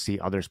be able to see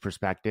others'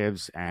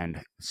 perspectives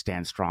and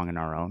stand strong in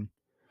our own,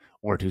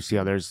 or to see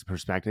Mhm. others'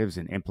 perspectives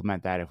and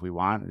implement that if we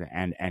want,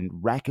 and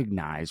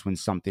recognize when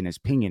something is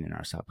pinging in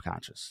our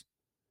subconscious.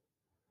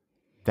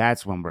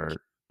 That's when we're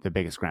the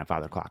biggest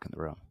grandfather clock in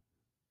the room.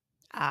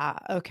 Ah,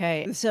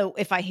 okay. So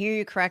if I hear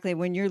you correctly,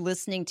 when you're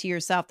listening to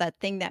yourself, that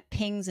thing that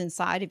pings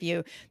inside of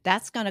you,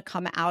 that's going to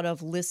come out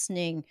of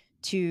listening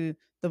to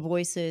the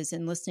voices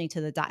and listening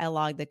to the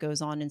dialogue that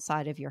goes on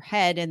inside of your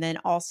head. And then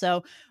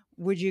also,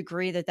 would you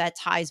agree that that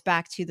ties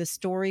back to the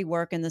story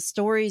work and the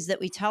stories that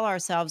we tell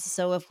ourselves?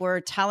 So if we're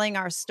telling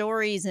our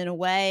stories in a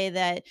way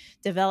that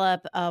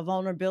develop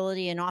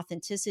vulnerability and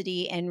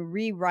authenticity and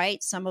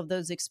rewrite some of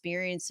those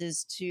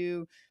experiences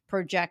to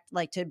project,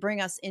 like to bring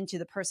us into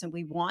the person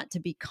we want to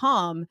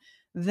become,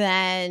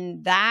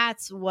 then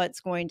that's what's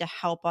going to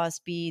help us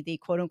be the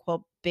quote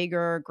unquote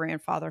bigger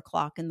grandfather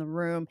clock in the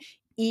room,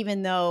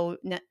 even though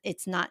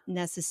it's not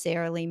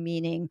necessarily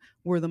meaning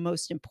we're the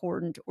most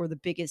important or the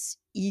biggest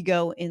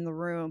ego in the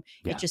room.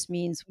 It Yeah. just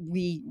means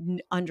we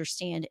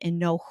understand and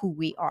know who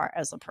we are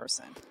as a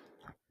person.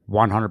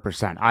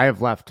 100%. I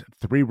have left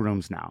 3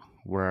 rooms now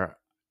where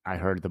I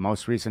heard the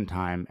most recent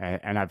time,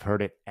 and I've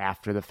heard it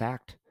after the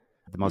fact.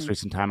 The most Mm.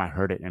 recent time I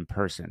heard it in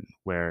person,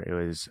 where it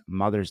was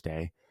Mother's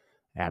Day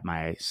at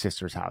my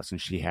sister's house, and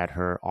she had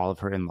all of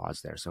her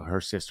in-laws there. So her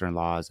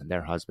sister-in-laws and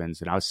their husbands,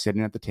 and I was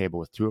sitting at the table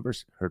with 2 of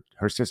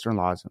her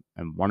sister-in-laws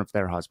and one of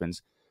their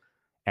husbands,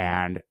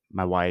 and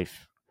my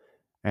wife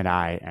and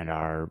I and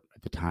our,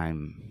 at the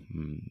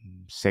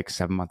time, 6,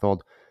 7 month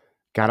old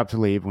got up to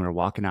leave. We were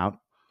walking out,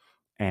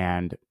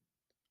 and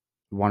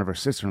one of her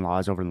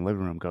sister-in-laws over in the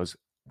living room goes,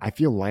 I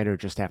feel lighter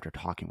just after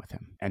talking with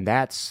him. And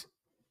that's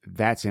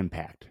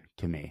impact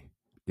to me.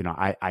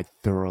 I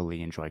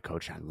thoroughly enjoy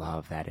coaching. I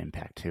love that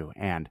impact too.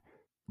 And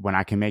when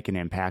I can make an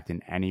impact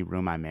in any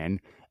room I'm in,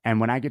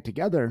 and when I get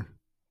together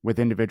with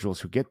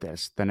individuals who get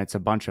this, then it's a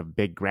bunch of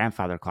big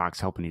grandfather clocks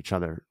helping each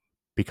other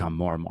become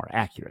more and more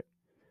accurate.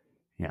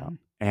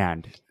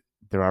 And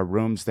there are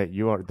rooms that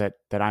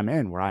I'm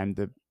in where I'm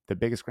the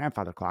biggest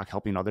grandfather clock,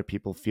 helping other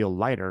people feel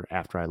lighter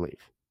after I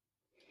leave.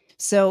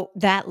 So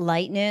that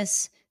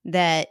lightness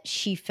that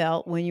she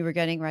felt when you were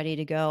getting ready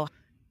to go,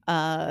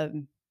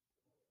 um,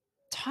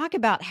 talk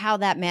about how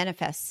that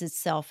manifests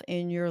itself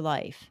in your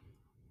life.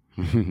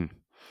 I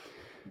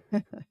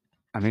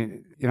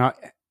mean,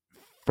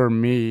 for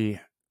me,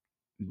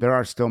 there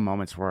are still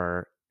moments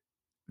where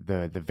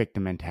the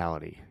victim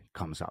mentality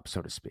comes up,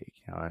 so to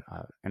speak.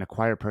 An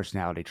acquired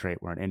personality trait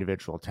where an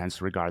individual tends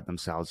to regard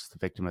themselves as the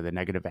victim of the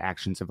negative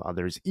actions of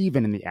others,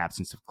 even in the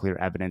absence of clear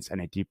evidence, and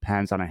it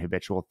depends on a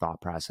habitual thought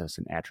process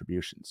and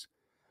attributions.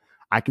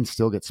 I can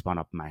still get spun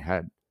up in my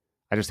head.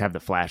 I just have the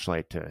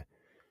flashlight to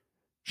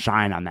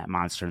shine on that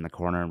monster in the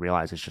corner and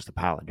realize it's just a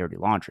pile of dirty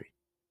laundry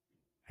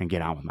and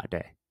get on with my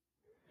day.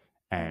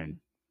 And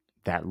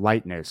that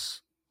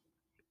lightness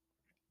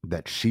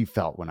that she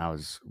felt when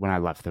I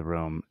left the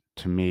room,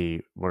 to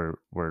me,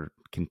 we're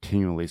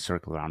continually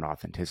circling around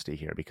authenticity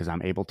here, because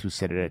I'm able to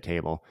sit at a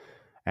table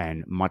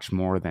and much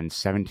more than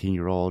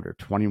 17-year-old or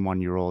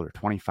 21-year-old or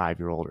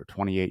 25-year-old or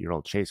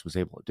 28-year-old Chase was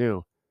able to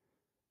do,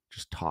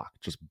 just talk,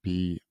 just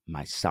be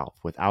myself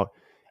without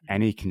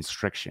any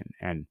constriction.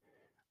 And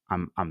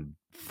I'm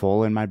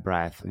full in my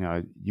breath.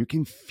 You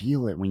can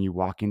feel it when you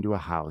walk into a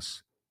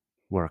house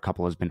where a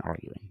couple has been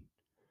arguing.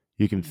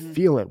 You can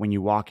feel it when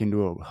you walk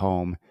into a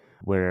home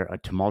where a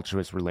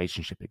tumultuous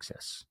relationship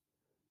exists.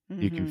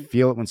 You can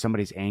feel it when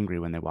somebody's angry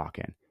when they walk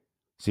in.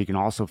 So you can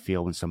also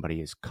feel when somebody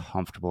is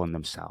comfortable in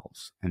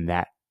themselves, and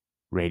that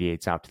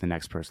radiates out to the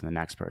next person.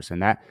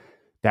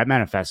 That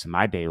manifests in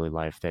my daily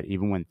life, that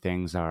even when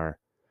things are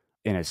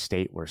in a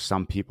state where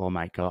some people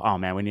might go, oh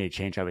man, we need to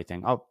change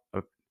everything. Oh,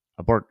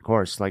 abort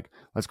course. Like,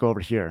 let's go over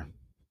here.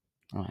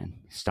 Oh, and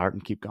start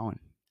and keep going.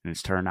 And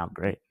it's turned out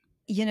great.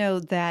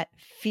 That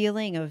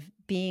feeling of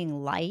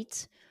being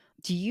light,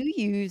 do you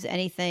use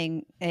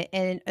anything?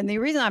 And the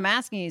reason I'm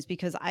asking is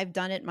because I've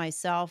done it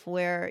myself,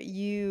 where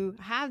you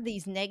have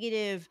these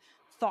negative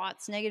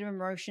thoughts, negative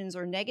emotions,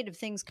 or negative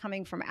things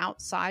coming from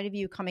outside of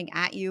you, coming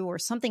at you, or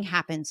something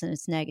happens and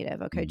it's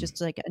negative. Okay.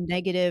 Just like a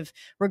negative,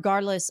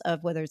 regardless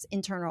of whether it's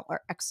internal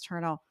or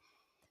external.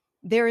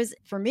 There is,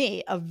 for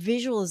me, a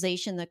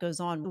visualization that goes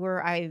on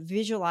where I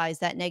visualize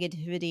that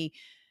negativity,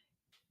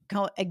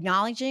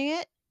 acknowledging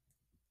it,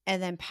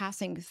 and then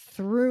passing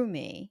through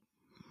me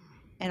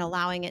and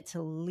allowing it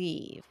to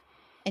leave.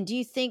 And do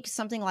you think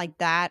something like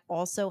that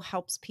also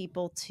helps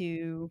people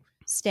to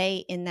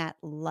stay in that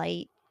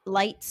light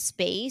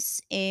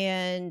space?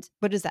 And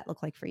what does that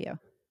look like for you?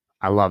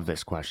 I love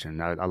this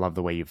question. I love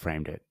the way you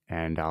framed it,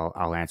 and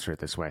I'll answer it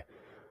this way.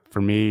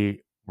 For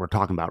me, we're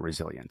talking about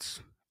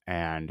resilience,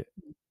 and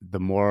the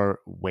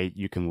more weight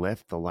you can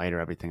lift, the lighter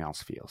everything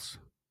else feels.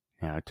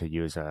 To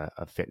use a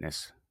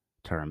fitness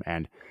term.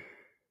 And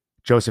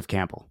Joseph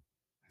Campbell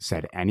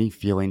said, any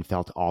feeling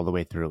felt all the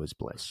way through is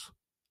bliss.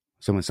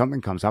 So when something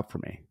comes up for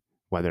me,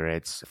 whether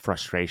it's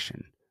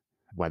frustration,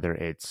 whether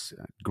it's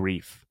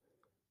grief,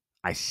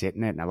 I sit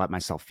in it and I let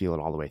myself feel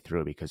it all the way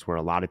through, because where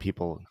a lot of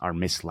people are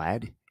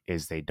misled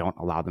is they don't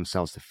allow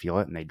themselves to feel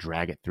it and they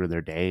drag it through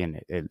their day,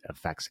 and it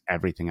affects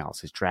everything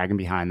else. It's dragging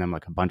behind them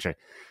like a bunch of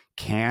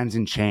cans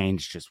and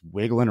chains, just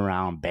wiggling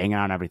around, banging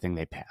on everything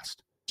they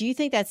passed. Do you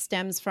think that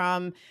stems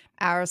from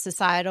our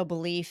societal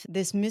belief,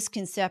 this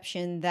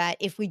misconception that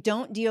if we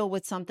don't deal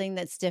with something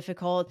that's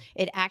difficult,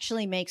 it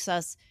actually makes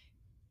us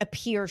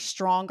appear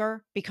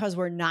stronger because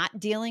we're not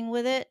dealing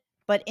with it?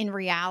 But in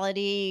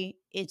reality,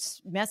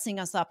 it's messing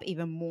us up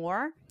even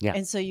more. Yeah.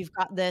 And so you've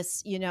got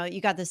this, you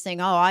got this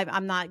thing, oh,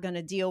 I'm not going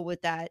to deal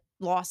with that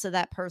loss of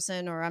that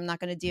person, or I'm not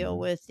going to deal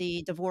with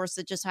the divorce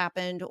that just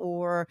happened,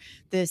 or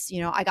this,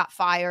 I got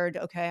fired.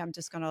 Okay, I'm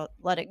just going to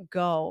let it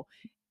go.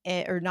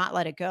 Or not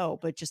let it go,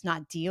 but just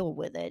not deal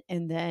with it.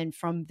 And then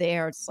from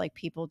there, it's like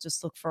people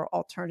just look for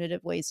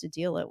alternative ways to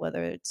deal it,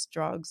 whether it's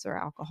drugs or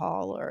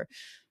alcohol or,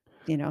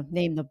 pick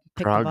the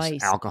Drugs,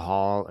 vice.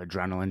 alcohol,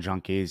 adrenaline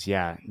junkies.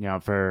 Yeah.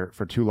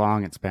 For too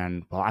long, it's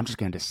been, well, I'm just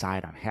going to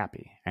decide I'm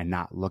happy and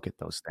not look at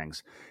those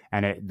things.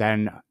 And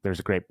then there's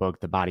a great book,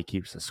 The Body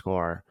Keeps the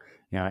Score.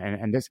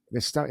 And this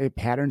stuff, it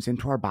patterns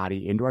into our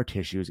body, into our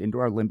tissues, into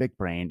our limbic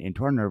brain,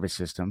 into our nervous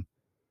system.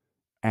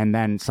 And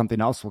then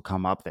something else will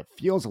come up that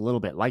feels a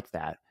little bit like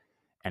that.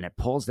 And it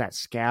pulls that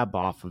scab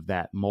off of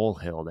that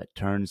molehill that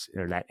turns,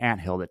 or that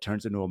anthill that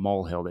turns into a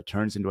molehill, that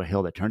turns into a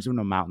hill, that turns into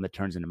a mountain, that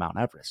turns into Mount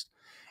Everest.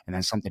 And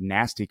then something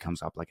nasty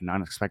comes up, like an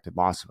unexpected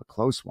loss of a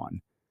close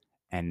one.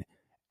 And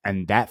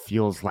that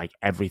feels like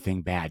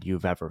everything bad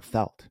you've ever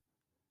felt.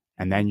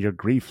 And then your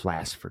grief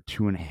lasts for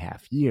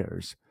 2.5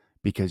 years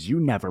because you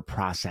never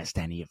processed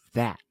any of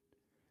that.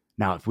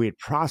 Now, if we had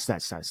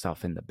processed that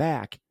stuff in the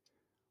back,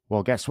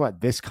 well, guess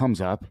what? This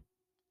comes up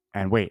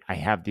and wait, I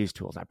have these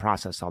tools. I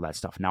processed all that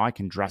stuff. Now I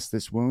can dress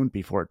this wound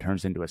before it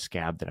turns into a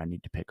scab that I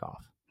need to pick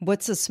off.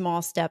 What's a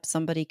small step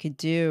somebody could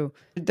do?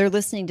 They're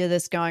listening to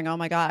this going, oh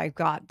my God, I've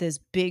got this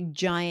big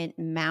giant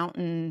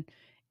mountain.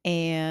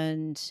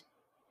 And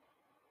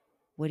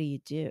what do you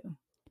do?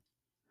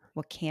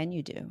 What can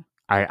you do?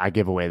 I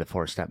give away the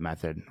 4-step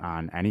method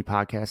on any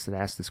podcast that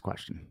asks this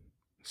question.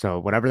 So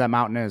whatever that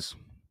mountain is,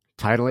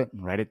 title it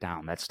and write it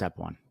down. That's step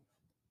 1.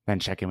 Then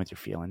check in with your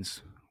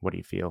feelings. What do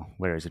you feel?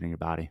 Where is it in your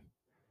body?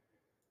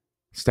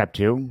 Step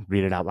 2,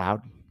 read it out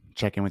loud.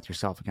 Check in with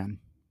yourself again.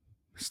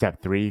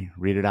 Step 3,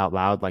 read it out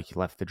loud like you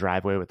left the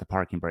driveway with the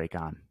parking brake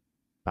on.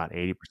 About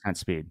 80%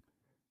 speed.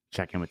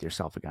 Check in with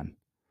yourself again.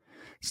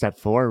 Step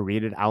 4,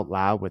 read it out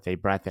loud with a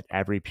breath at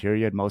every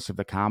period, most of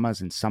the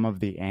commas, and some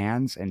of the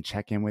ands, and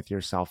check in with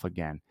yourself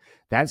again.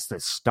 That's the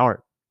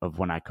start of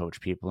when I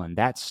coach people. And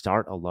that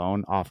start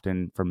alone,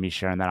 often from me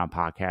sharing that on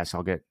podcasts,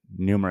 I'll get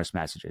numerous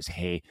messages.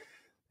 Hey,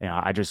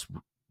 I just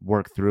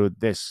worked through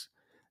this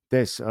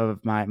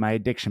of my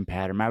addiction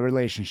pattern, my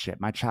relationship,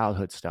 my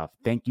childhood stuff.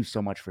 Thank you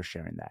so much for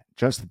sharing that.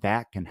 Just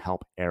that can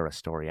help air a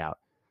story out.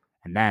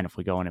 And then if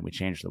we go in and we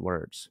change the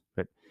words,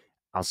 but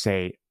I'll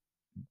say,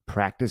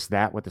 practice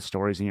that with the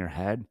stories in your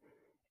head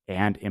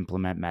and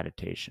implement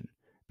meditation.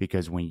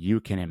 Because when you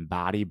can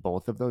embody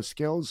both of those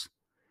skills,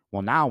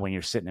 well, now when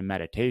you're sitting in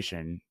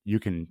meditation,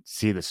 you can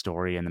see the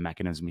story and the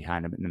mechanism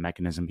behind it and the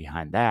mechanism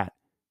behind that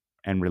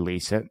and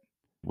release it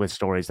with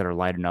stories that are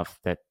light enough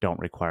that don't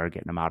require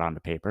getting them out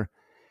onto paper.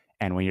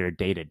 And when you're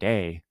day to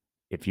day,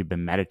 if you've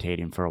been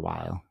meditating for a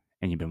while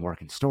and you've been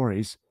working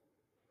stories,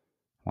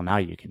 well, now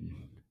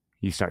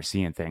you start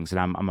seeing things. And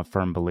I'm a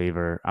firm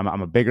believer. I'm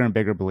a bigger and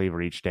bigger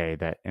believer each day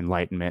that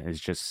enlightenment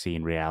is just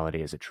seeing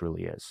reality as it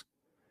truly is.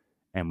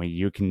 And when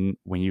you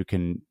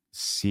can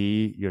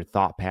see your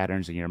thought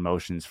patterns and your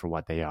emotions for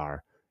what they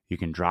are, you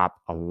can drop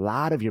a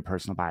lot of your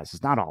personal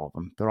biases. Not all of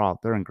them.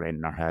 They're ingrained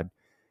in our head.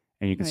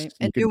 And you can, Right. you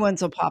And can new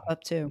ones will pop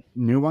up too.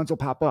 new ones will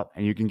pop up,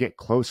 and you can get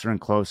closer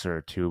and closer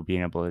to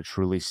being able to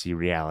truly see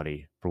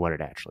reality for what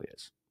it actually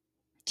is.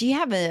 Do you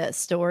have a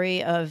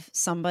story of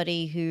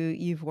somebody who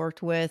you've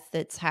worked with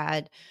that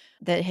had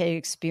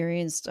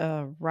experienced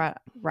a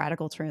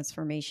radical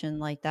transformation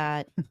like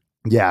that?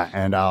 Yeah,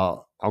 and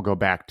I'll go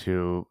back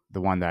to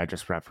the one that I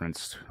just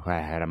referenced, who I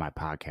had on my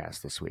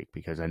podcast this week,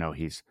 because I know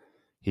he's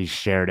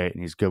shared it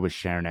and he's good with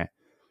sharing it.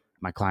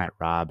 My client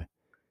Rob,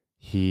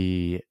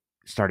 he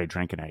started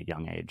drinking at a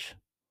young age,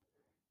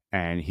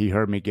 and he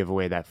heard me give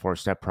away that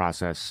 4-step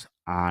process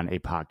on a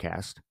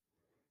podcast.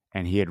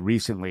 And he had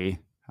recently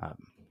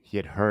he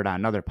had heard on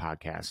another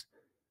podcast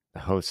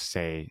the host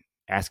say,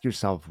 "Ask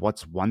yourself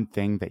what's one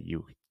thing that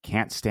you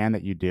can't stand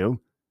that you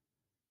do,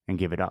 and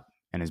give it up."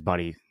 And his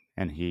buddy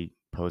and he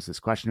posed this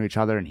question to each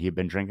other, and he had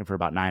been drinking for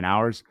about 9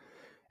 hours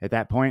at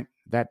that point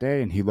that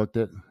day, and he looked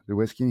at the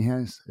whiskey in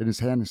his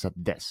hand and said,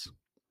 "This."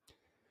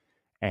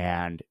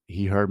 And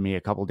he heard me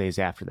a couple days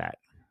after that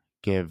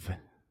give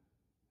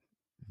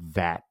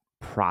that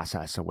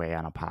process away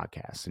on a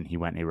podcast, and he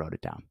went and he wrote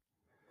it down.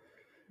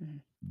 Mm-hmm.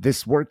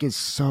 This work is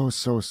so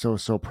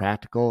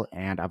practical,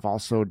 and I've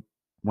also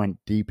went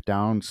deep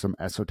down some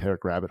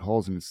esoteric rabbit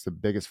holes, and it's the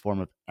biggest form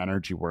of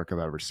energy work I've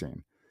ever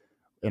seen.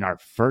 In our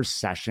first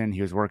session,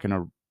 he was working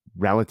a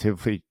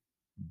relatively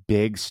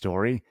big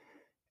story,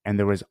 and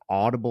there was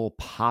audible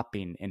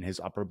popping in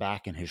his upper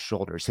back and his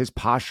shoulders. His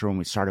posture when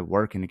we started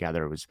working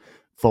together was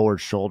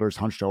forward shoulders,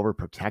 hunched over,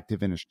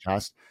 protective in his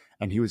chest,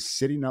 and he was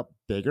sitting up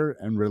bigger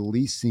and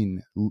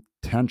releasing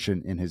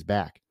tension in his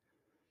back.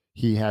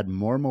 He had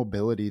more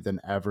mobility than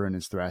ever in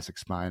his thoracic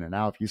spine. And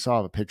now if you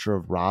saw a picture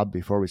of Rob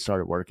before we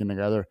started working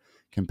together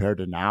compared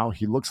to now,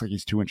 he looks like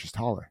he's 2 inches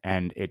taller.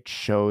 And it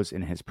shows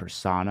in his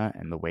persona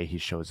and the way he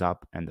shows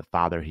up and the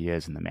father he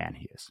is and the man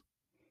he is.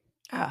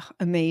 Ah,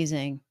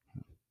 amazing.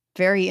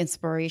 Very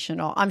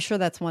inspirational. I'm sure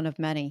that's one of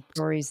many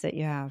stories that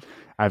you have.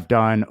 I've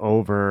done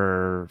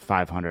over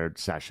 500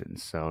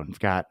 sessions, so I've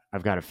got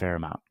a fair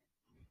amount.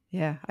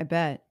 Yeah, I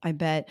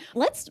bet.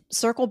 Let's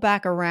circle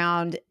back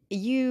around.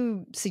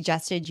 You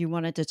suggested you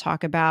wanted to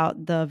talk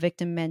about the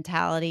victim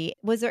mentality.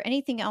 Was there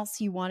anything else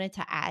you wanted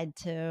to add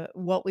to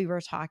what we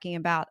were talking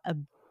about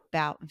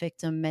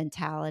victim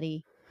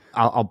mentality?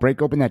 I'll break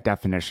open that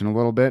definition a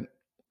little bit,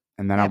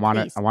 and then Yeah, I want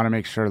please. to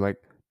make sure, like,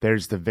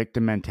 there's the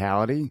victim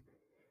mentality,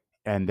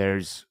 and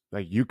there's,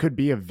 like, you could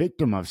be a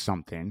victim of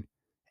something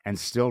and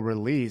still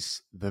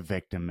release the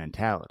victim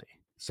mentality.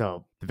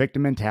 So the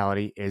victim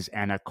mentality is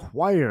an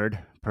acquired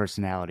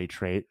personality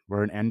trait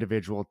where an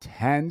individual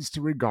tends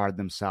to regard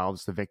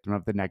themselves the victim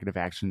of the negative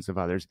actions of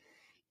others,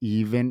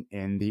 even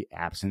in the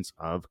absence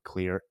of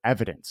clear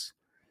evidence.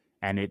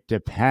 And it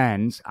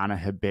depends on a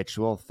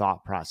habitual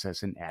thought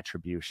process and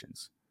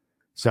attributions.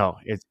 So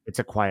it's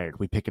acquired.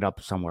 We pick it up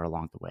somewhere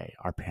along the way.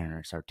 Our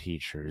parents, our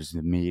teachers,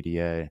 the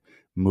media,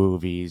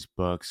 movies,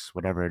 books,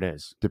 whatever it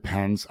is,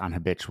 depends on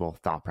habitual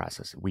thought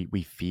process.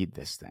 We feed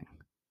this thing,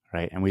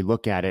 right? And we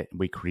look at it,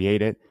 we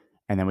create it,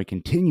 and then we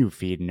continue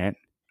feeding it,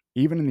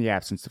 even in the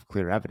absence of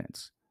clear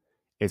evidence.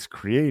 is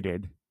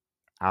created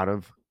out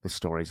of the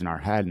stories in our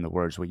head and the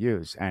words we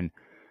use. And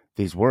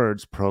these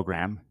words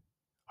program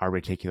our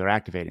reticular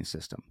activating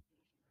system,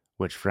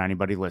 which for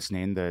anybody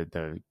listening,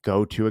 the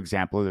go-to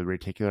example of the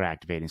reticular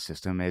activating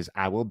system is,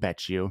 I will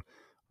bet you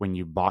when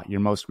you bought your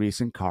most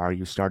recent car,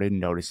 you started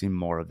noticing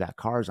more of that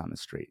cars on the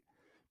street.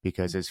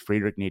 Because as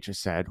Friedrich Nietzsche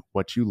said,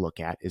 what you look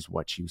at is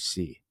what you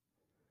see.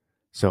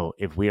 So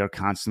if we are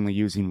constantly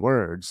using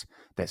words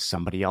that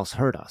somebody else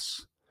hurt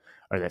us,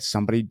 or that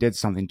somebody did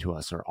something to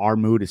us, or our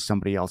mood is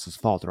somebody else's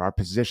fault, or our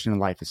position in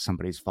life is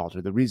somebody's fault,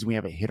 or the reason we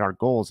haven't hit our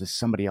goals is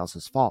somebody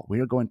else's fault, we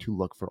are going to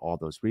look for all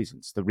those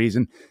reasons. The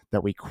reason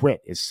that we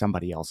quit is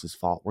somebody else's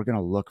fault. We're going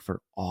to look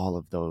for all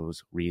of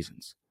those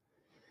reasons.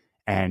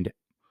 And,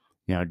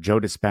 Joe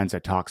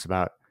Dispenza talks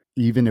about,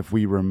 even if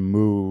we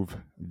remove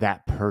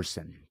that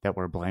person that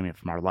we're blaming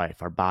from our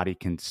life, our body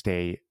can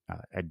stay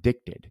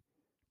addicted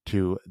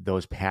to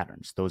those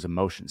patterns, those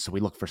emotions. So we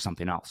look for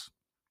something else.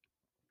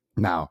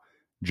 Now,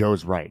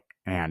 Joe's right.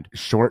 And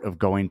short of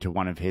going to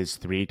one of his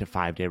 3 to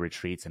 5 day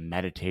retreats and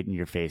meditating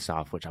your face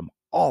off, which I'm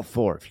all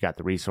for if you got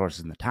the resources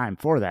and the time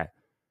for that,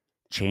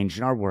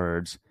 changing our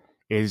words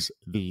is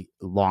the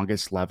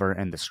longest lever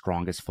and the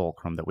strongest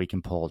fulcrum that we can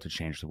pull to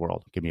change the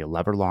world. Give me a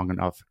lever long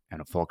enough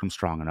and a fulcrum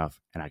strong enough,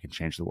 and I can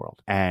change the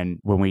world. And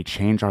when we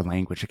change our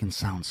language, it can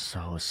sound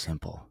so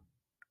simple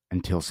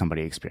until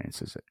somebody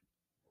experiences it.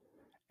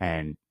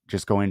 And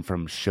just going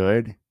from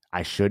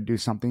I should do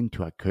something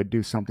to I could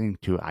do something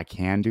to I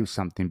can do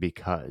something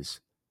because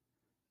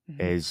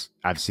is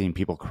I've seen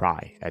people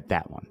cry at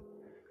that one.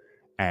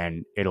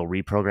 And it'll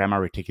reprogram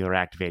our reticular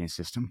activating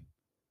system.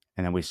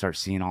 And then we start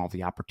seeing all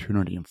the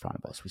opportunity in front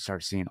of us. We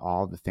start seeing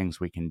all the things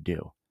we can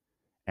do.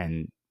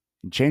 And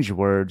you change your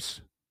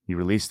words, you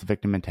release the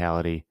victim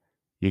mentality,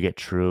 you get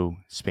true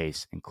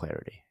space and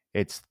clarity.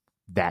 It's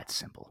that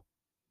simple.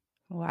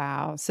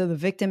 Wow. So the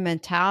victim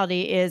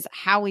mentality is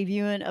how we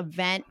view an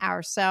event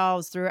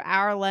ourselves through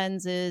our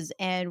lenses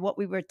and what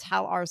we would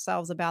tell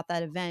ourselves about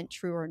that event,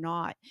 true or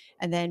not.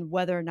 And then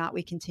whether or not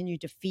we continue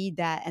to feed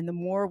that. And the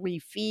more we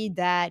feed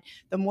that,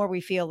 the more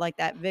we feel like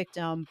that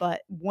victim.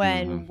 But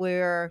when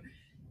we're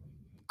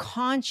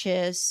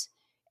conscious,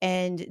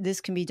 and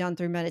this can be done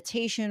through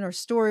meditation or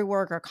story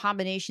work or a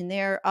combination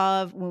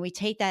thereof. When we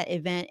take that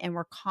event and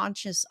we're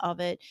conscious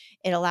of it,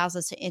 it allows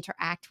us to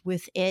interact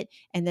with it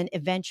and then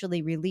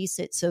eventually release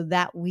it so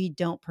that we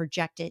don't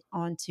project it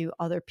onto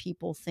other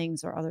people,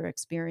 things, or other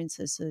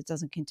experiences so it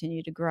doesn't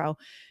continue to grow.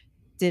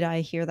 Did I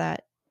hear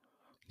that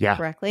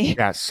correctly?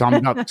 Yeah,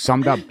 summed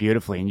up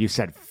beautifully. And you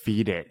said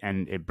feed it.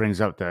 And it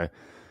brings up the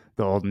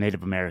old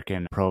Native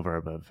American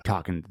proverb of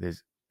talking to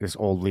this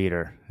old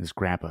leader, his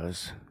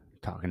grandpa's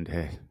talking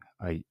to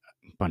a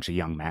bunch of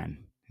young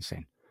men. He's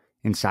saying,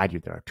 inside you,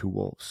 there are 2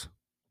 wolves,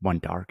 one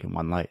dark and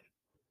one light.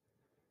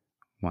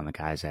 One of the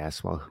guys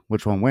asks, well,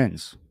 which one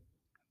wins?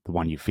 The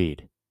one you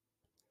feed.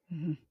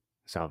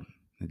 So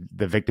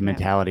the victim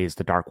mentality is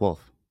the dark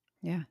wolf.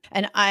 Yeah.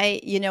 And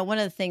one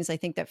of the things I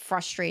think that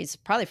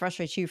probably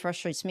frustrates you,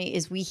 frustrates me,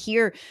 is we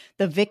hear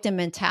the victim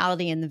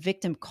mentality and the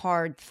victim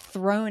card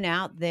thrown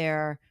out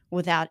there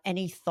without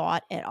any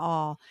thought at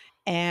all.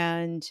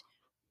 And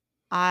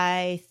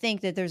I think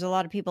that there's a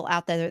lot of people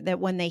out there that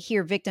when they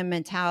hear victim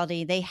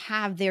mentality, they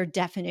have their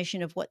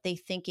definition of what they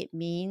think it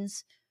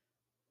means,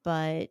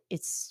 but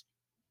it's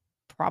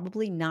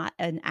probably not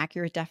an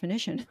accurate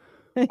definition.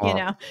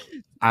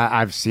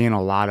 I've seen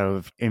a lot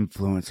of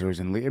influencers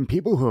and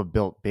people who have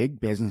built big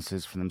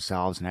businesses for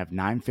themselves and have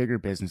 9-figure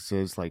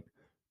businesses, like,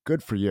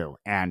 good for you.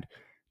 And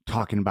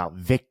talking about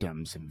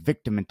victims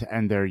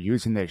and they're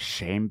using this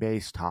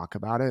shame-based talk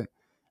about it.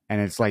 And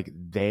it's like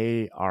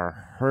they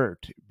are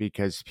hurt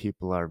because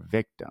people are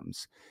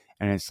victims.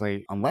 And it's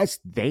like, unless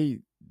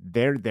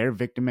their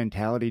victim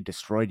mentality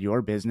destroyed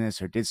your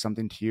business or did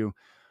something to you,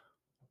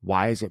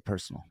 why is it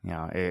personal?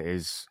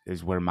 Is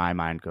where my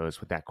mind goes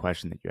with that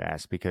question that you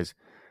asked. Because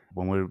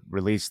when we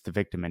release the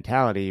victim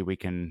mentality, we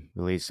can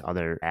release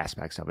other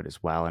aspects of it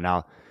as well. And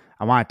I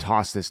want to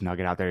toss this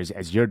nugget out there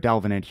as you're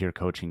delving into your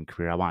coaching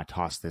career. I want to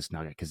toss this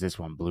nugget because this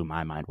one blew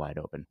my mind wide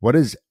open. What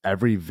does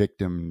every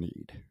victim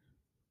need?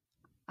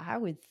 I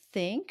would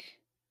think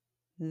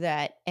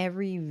that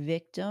every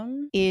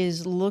victim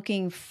is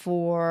looking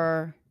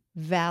for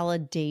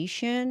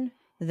validation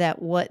that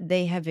what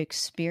they have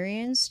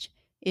experienced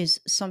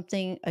is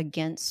something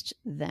against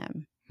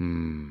them.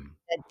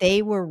 That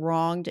they were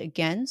wronged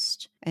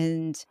against.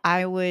 And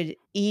I would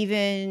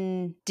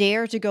even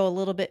dare to go a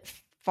little bit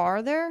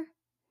farther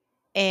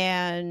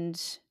and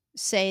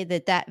say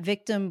that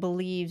victim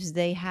believes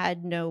they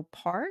had no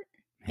part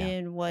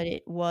in what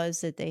it was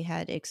that they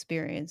had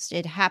experienced.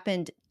 It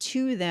happened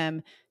to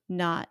them,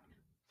 not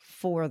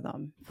for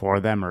them. For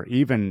them, or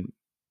even,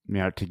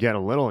 to get a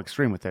little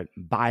extreme with it,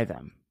 by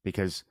them.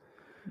 Because,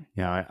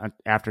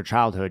 after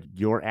childhood,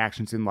 your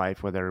actions in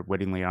life, whether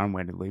wittingly or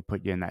unwittingly,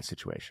 put you in that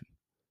situation.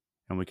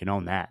 And we can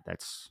own that.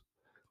 That's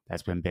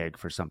been big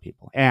for some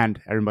people.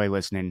 And everybody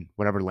listening,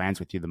 whatever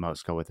lands with you the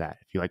most, go with that.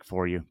 If you like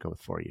for you, go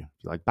with for you.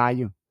 If you like by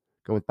you,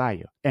 go with by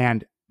you.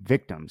 And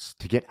victims,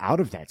 to get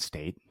out of that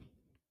state,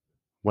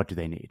 what do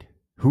they need?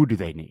 Who do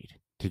they need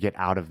to get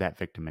out of that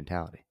victim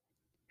mentality?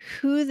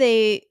 Who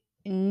they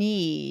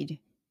need,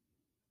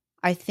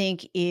 I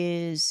think,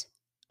 is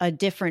a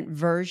different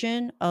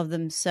version of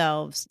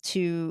themselves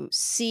to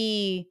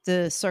see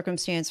the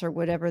circumstance or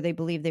whatever they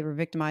believe they were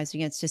victimized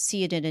against, to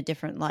see it in a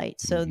different light.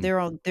 So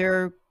Mhm.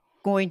 they're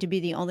going to be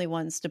the only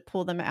ones to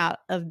pull them out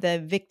of the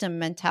victim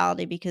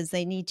mentality because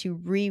they need to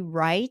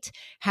rewrite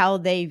how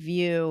they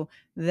view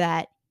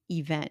that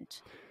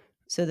event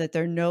so that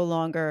they're no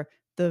longer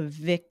the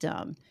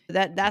victim.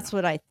 That's Yeah.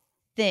 what I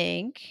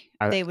think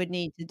I they would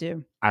need to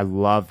do. I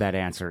love that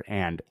answer,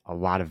 and a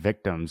lot of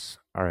victims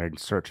are in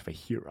search of a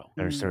hero.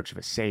 They're in Mm, search of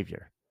a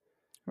savior,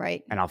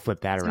 right. and I'll flip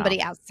that Somebody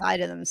around.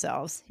 outside of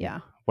themselves, Yeah.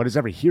 yeah. What does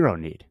every hero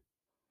need?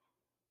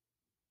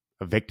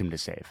 A victim to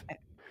save.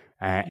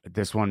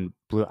 This one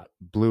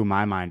blew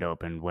my mind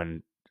open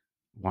when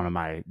one of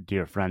my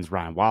dear friends,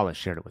 Ryan Wallace,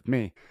 shared it with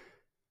me.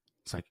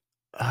 It's like,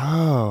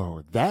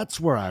 oh, that's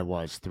where I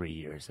was 3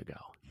 years ago.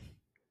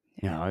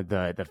 Yeah,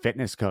 The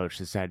fitness coach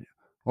that said,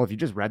 well, if you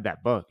just read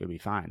that book, it'd be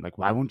fine. Like,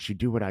 why won't you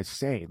do what I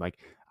say? Like,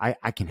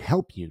 I can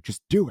help you.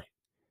 Just do it.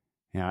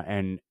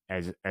 And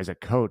as a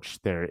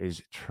coach, there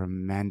is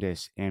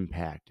tremendous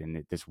impact,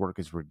 and this work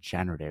is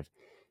regenerative.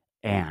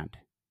 And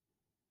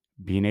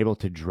being able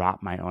to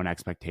drop my own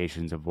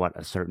expectations of what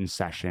a certain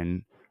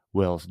session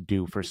will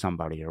do for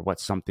somebody or what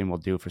something will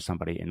do for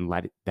somebody and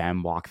let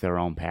them walk their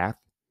own path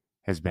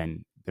has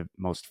been the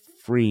most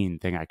freeing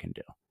thing I can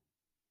do.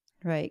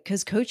 right.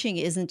 Because coaching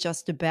isn't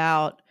just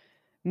about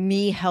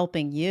me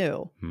helping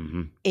you.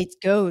 Hmm. It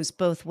goes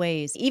both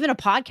ways. Even a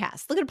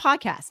podcast. Look at a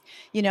podcast.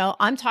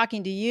 I'm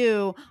talking to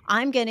you,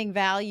 I'm getting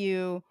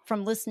value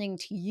from listening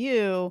to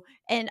you,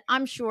 and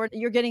I'm sure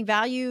you're getting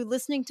value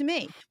listening to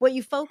me. What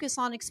you focus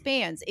on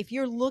expands. If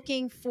you're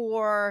looking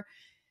for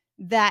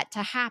that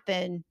to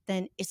happen,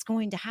 then it's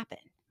going to happen.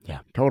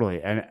 Yeah,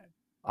 totally. And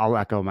I'll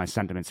echo my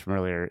sentiments from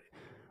earlier.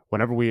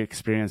 Whatever we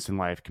experience in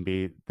life can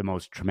be the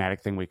most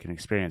traumatic thing we can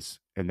experience,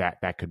 and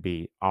that could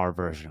be our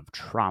version of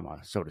trauma,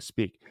 so to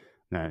speak.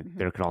 Mhm.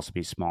 There could also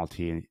be small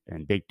t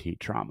and big T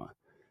trauma,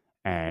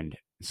 and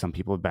some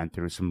people have been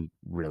through some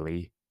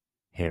really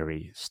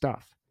hairy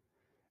stuff.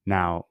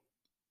 Now,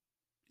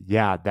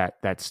 yeah,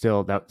 that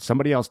still that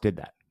somebody else did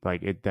that,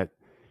 like it that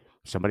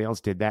somebody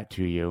else did that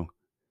to you,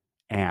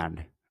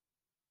 and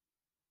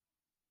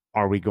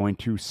are we going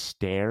to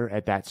stare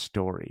at that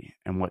story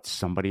and what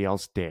somebody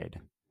else did,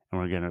 and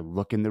we're going to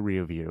look in the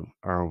rear view,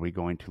 or are we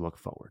going to look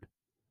forward?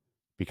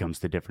 Becomes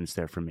the difference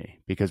there for me,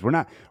 because we're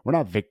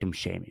not victim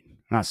shaming.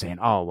 We're not saying,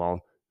 oh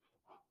well,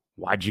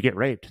 why'd you get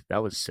raped?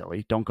 That was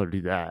silly. Don't go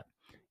do that.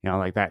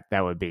 Like that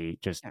would be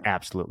just Yeah.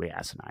 absolutely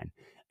asinine.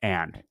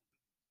 And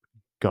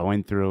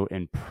going through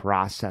and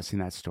processing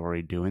that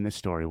story, doing the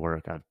story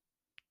work, I've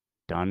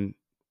done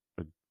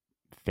a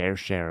fair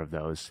share of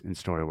those in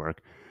story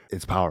work.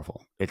 It's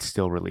powerful. It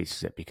still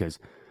releases it, because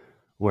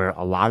where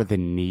a lot of the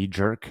knee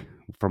jerk,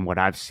 from what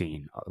I've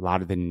seen, a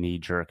lot of the knee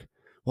jerk,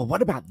 well,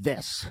 what about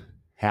this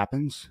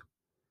happens,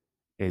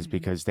 is Mhm.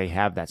 because they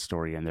have that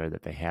story in there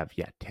that they have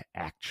yet to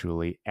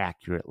actually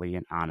accurately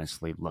and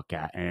honestly look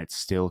at. And it's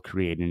still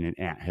creating an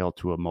anthill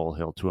to a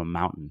molehill to a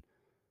mountain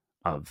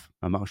of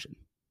emotion.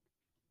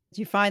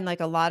 Do you find like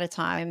a lot of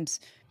times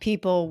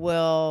people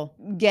will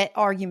get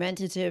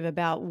argumentative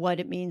about what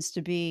it means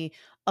to be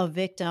a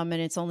victim,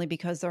 and it's only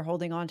because they're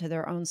holding on to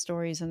their own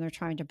stories and they're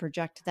trying to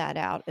project that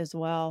out as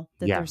well,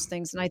 that Yeah. there's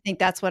things, and I think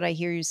that's what I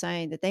hear you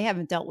saying, that they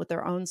haven't dealt with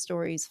their own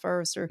stories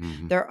first or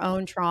Hmm. their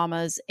own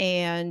traumas.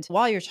 And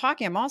while you're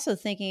talking, I'm also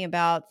thinking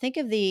about, think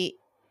of the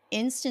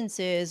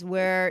instances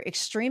where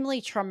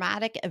extremely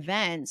traumatic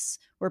events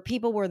where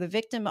people were the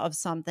victim of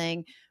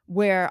something,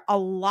 where a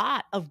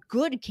lot of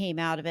good came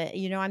out of it.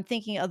 I'm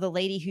thinking of the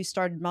lady who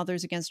started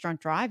Mothers Against Drunk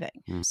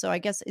Driving. Mm. So I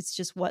guess it's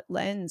just what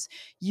lens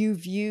you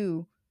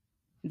view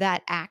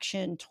that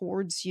action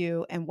towards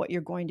you and what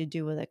you're going to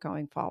do with it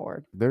going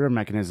forward. There are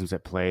mechanisms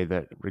at play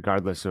that,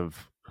 regardless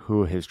of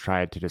who has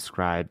tried to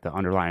describe the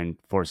underlying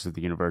forces of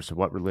the universe or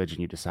what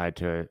religion you decide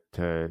to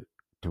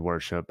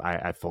worship,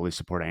 I fully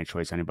support any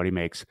choice anybody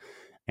makes,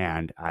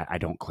 and I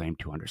don't claim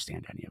to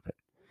understand any of it.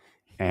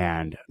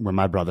 And when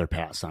my brother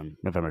passed on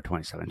November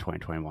 27,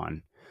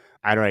 2021,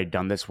 I'd already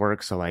done this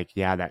work. So, like,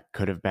 yeah, that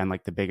could have been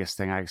like the biggest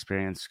thing I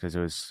experienced, because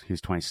he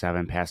was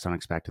 27, passed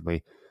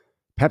unexpectedly.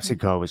 Mm.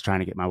 PepsiCo was trying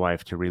to get my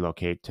wife to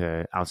relocate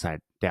to outside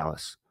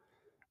Dallas.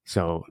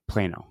 So,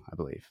 Plano, I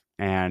believe.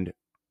 And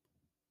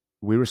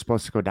we were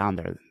supposed to go down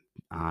there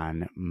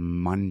on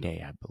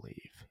Monday, I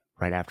believe,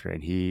 right after.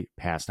 And he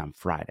passed on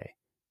Friday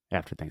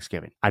after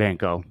Thanksgiving. I didn't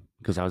go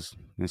because I was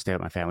going to stay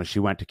with my family. She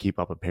went to keep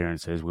up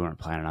appearances. We weren't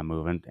planning on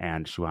moving,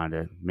 and she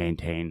wanted to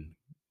maintain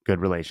good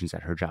relations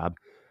at her job.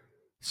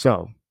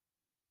 So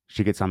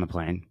she gets on the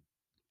plane,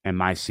 and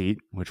my seat,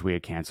 which we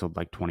had canceled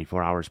like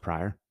 24 hours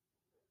prior,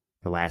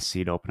 the last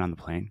seat open on the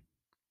plane.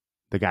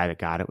 The guy that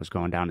got it was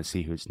going down to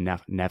see his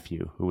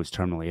nephew, who was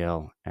terminally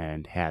ill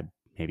and had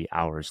maybe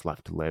hours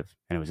left to live.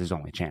 And it was his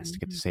only chance to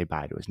get to Mhm. say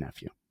bye to his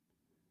nephew,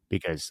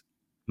 because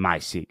my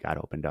seat got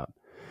opened up.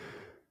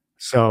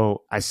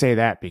 So I say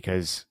that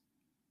because,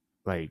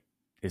 like,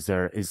 is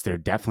there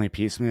definitely a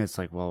piece of me that's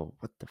like, well,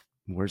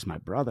 where's my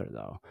brother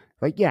though?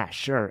 Like, yeah,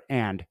 sure.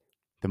 And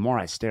the more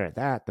I stare at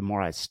that, the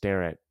more I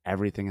stare at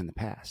everything in the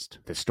past.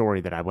 The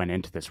story that I went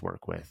into this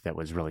work with that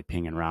was really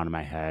pinging around in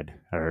my head,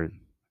 or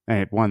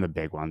one of the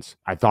big ones,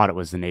 I thought it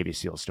was the Navy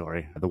SEAL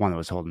story. The one that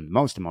was holding the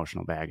most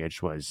emotional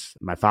baggage was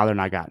my father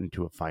and I got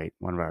into a fight,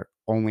 one of our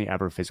only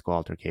ever physical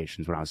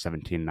altercations when I was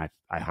 17, and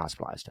I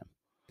hospitalized him.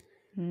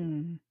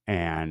 Mm.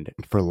 And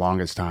for the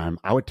longest time,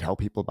 I would tell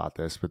people about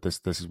this, but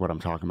this is what I'm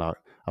talking about.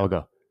 I would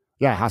go,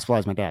 yeah, I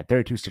hospitalized my dad,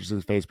 32 stitches in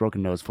his face,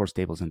 broken nose, 4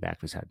 staples in the back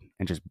of his head,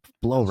 and just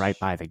blow right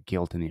by the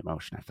guilt and the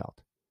emotion I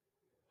felt.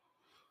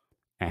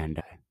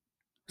 And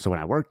so when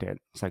I worked it,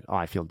 it's like, oh,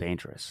 I feel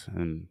dangerous.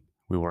 And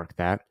we worked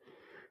that.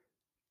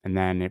 And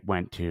then it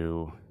went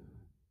to,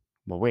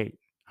 well, wait,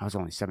 I was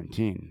only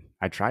 17.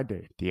 I tried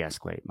to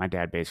de-escalate. My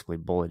dad basically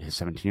bullied his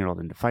 17-year-old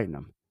into fighting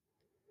him.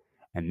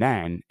 And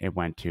then it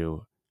went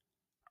to,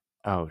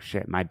 oh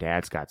shit, my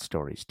dad's got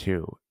stories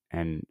too.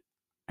 And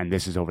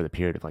this is over the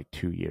period of like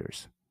 2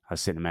 years. I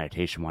was sitting in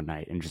meditation one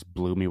night and just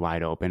blew me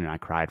wide open, and I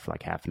cried for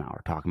like half an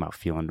hour talking about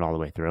feeling it all the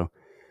way through.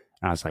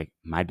 And I was like,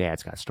 my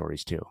dad's got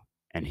stories too.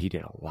 And he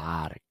did a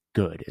lot of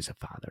good as a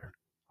father,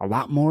 a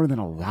lot more than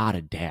a lot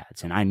of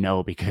dads. And I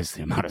know because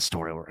the amount of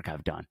story work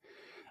I've done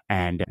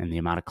and the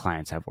amount of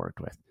clients I've worked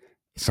with,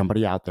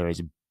 somebody out there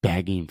is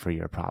begging for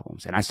your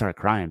problems. And I started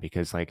crying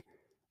because, like,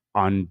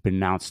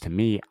 unbeknownst to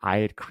me, I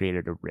had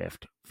created a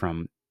rift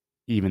from,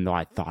 even though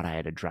I thought I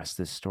had addressed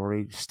this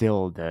story,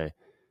 still the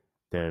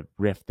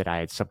rift that I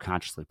had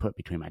subconsciously put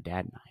between my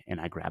dad and I.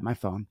 And I grabbed my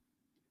phone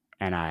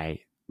and I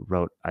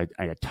wrote, I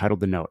titled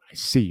the note, "I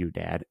see you,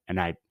 Dad." And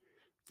I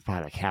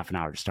probably like half an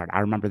hour to start. I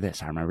remember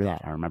this, I remember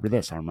that, I remember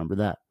this, I remember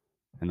that.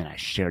 And then I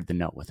shared the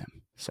note with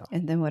him. So,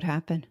 and then what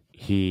happened?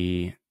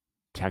 He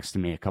texted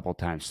me a couple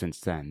times since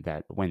then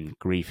that when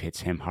grief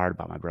hits him hard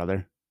about my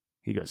brother,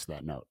 he goes to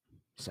that note.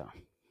 So,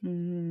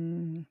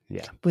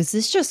 yeah. Was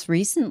this just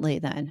recently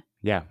then?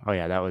 Yeah. Oh,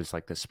 yeah. That was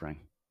like this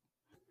spring.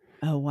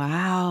 Oh,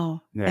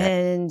 wow. Yeah.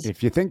 And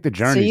if you think the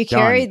journey's so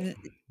you done,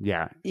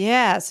 yeah.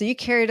 Yeah. So you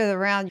carried it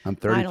around. I'm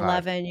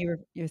 35. 9/11,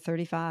 you're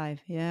 35.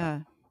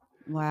 Yeah.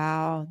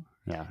 Wow.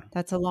 Yeah.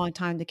 That's a long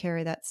time to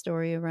carry that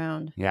story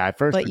around. Yeah. I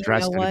first But you know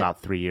addressed it what?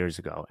 about 3 years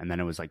ago. And then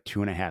it was like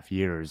 2.5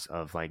 years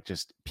of like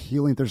just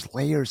peeling. There's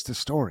layers to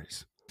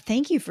stories.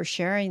 Thank you for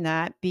sharing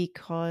that,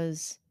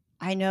 because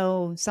I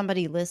know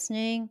somebody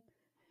listening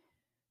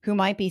who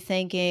might be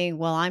thinking,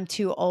 well, I'm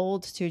too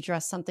old to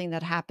address something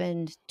that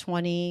happened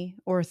 20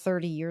 or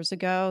 30 years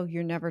ago.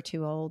 You're never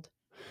too old.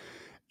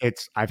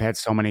 I've had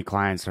so many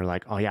clients that are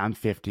like, oh yeah, I'm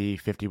 50,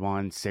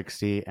 51,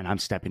 60, and I'm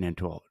stepping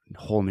into a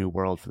whole new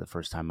world for the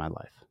first time in my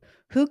life.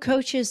 Who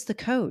coaches the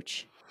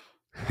coach?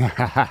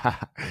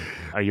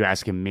 Are you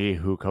asking me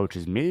who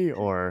coaches me,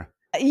 or?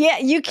 Yeah,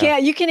 you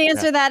can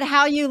answer that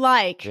how you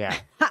like. Yeah.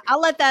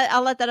 I'll let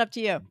that up to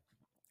you.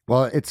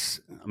 Well,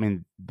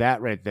 that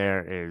right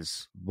there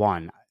is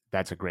one.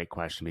 That's a great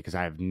question, because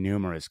I have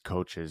numerous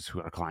coaches who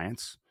are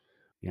clients.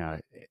 You know,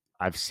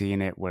 I've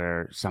seen it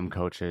where some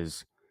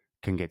coaches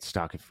can get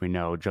stuck. If we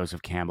know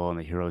Joseph Campbell and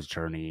the hero's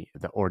journey,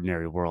 the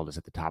ordinary world is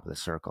at the top of the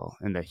circle,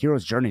 and the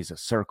hero's journey is a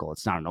circle.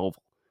 It's not an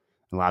oval.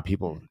 A lot of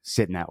people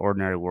sit in that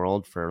ordinary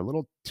world for a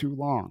little too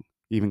long.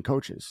 Even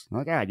coaches,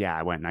 they're like, yeah,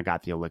 I went and I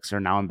got the elixir.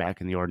 Now I'm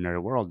back in the ordinary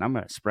world, and I'm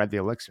going to spread the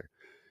elixir.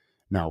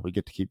 No, we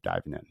get to keep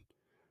diving in.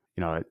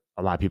 You know,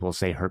 a lot of people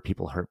say hurt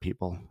people hurt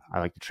people. I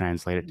like to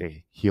translate it to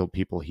heal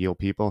people heal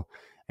people.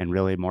 And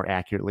really, more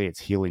accurately,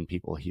 it's healing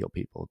people heal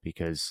people,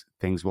 because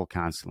things will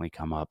constantly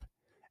come up.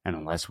 And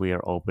unless we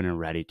are open and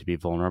ready to be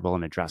vulnerable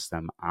and address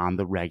them on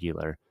the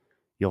regular,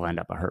 you'll end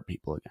up a hurt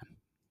people again.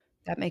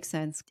 That makes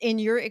sense. In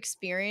your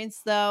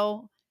experience,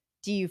 though,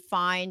 do you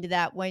find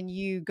that when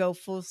you go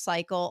full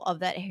cycle of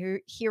that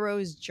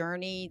hero's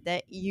journey,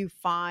 that you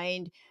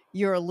find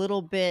you're a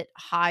little bit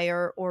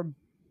higher, or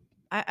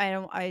I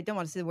don't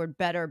want to say the word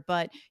better,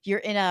 but you're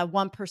in a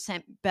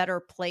 1% better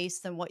place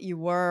than what you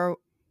were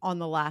on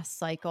the last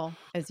cycle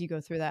as you go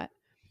through that?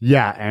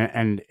 Yeah,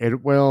 and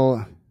it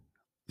will.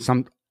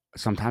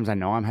 Sometimes I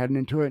know I'm heading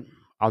into it.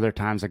 Other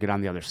times I get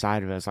on the other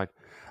side of it. It's like,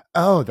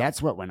 oh,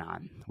 that's what went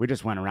on. We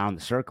just went around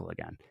the circle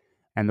again.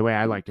 And the way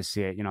I like to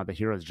see it, the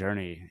hero's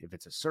journey, if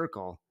it's a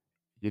circle,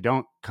 you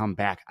don't come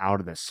back out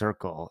of the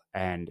circle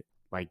and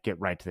like get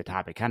right to the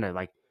top. It kind of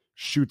like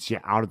shoots you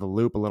out of the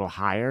loop a little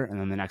higher,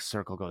 and then the next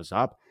circle goes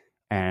up.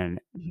 And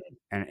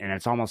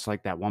it's almost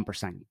like that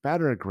 1%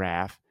 better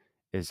graph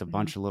is a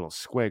bunch of little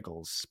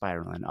squiggles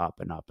spiraling up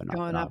and up and up.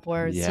 Going and up.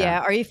 upwards.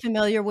 Yeah. Are you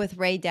familiar with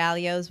Ray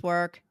Dalio's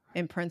work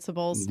in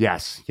Principles?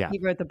 Yes. Yeah. He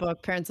wrote the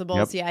book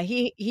Principles. Yep.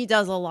 Yeah. He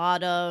does a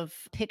lot of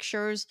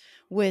pictures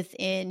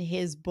within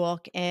his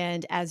book.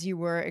 And as you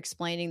were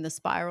explaining the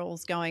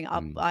spirals going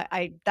up,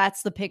 I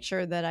that's the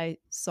picture that I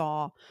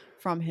saw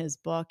from his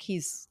book.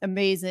 He's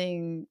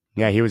amazing.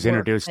 Yeah. He was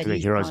introduced to the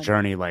hero's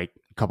journey like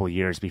a couple of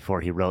years before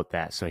he wrote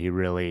that. So he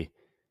really,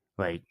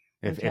 like,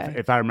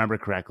 if I remember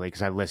correctly,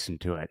 because I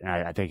listened to it, and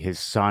I think his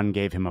son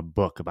gave him a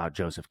book about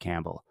Joseph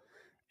Campbell,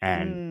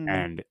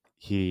 and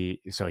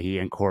he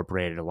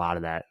incorporated a lot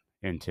of that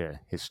into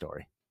his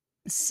story.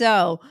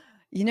 So,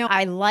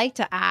 I like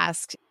to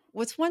ask,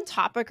 what's one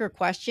topic or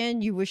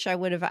question you wish I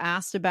would have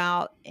asked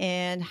about,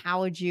 and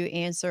how would you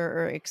answer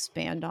or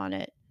expand on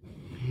it?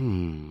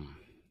 Hmm.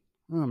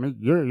 Well, I mean,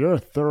 you're a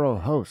thorough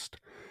host.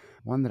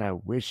 One that I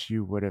wish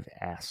you would have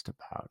asked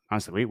about.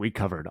 Honestly, we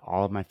covered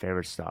all of my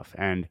favorite stuff,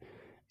 and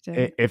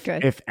Good.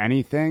 if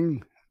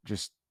anything,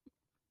 just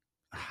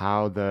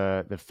how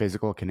the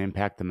physical can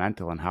impact the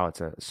mental and how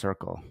it's a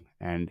circle.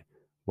 And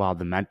while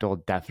the mental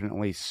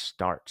definitely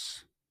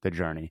starts the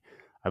journey,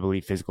 I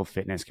believe physical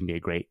fitness can be a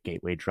great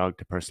gateway drug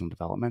to personal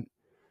development.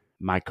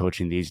 My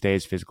coaching these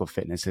days, physical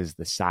fitness is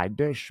the side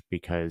dish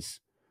because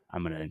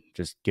I'm gonna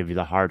just give you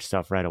the hard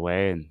stuff right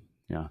away and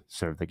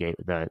serve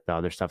the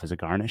other stuff as a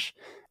garnish.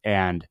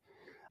 And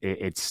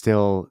it's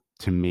still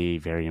to me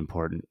very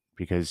important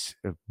because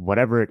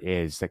whatever it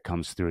is that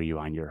comes through you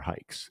on your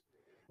hikes,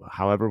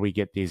 however we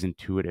get these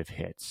intuitive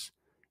hits,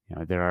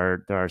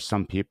 there are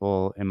some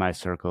people in my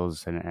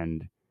circles,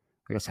 and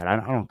like I said, I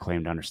don't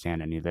claim to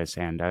understand any of this,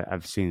 and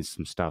I've seen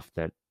some stuff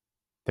that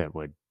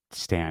would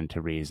stand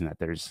to reason that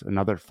there's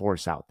another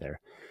force out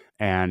there.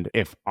 And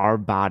if our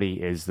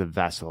body is the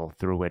vessel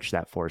through which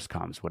that force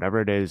comes,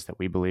 whatever it is that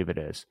we believe it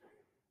is,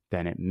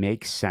 then it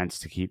makes sense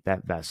to keep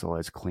that vessel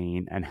as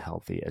clean and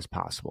healthy as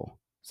possible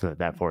so that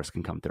that force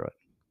can come through it.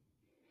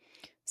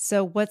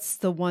 So, what's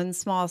the one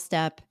small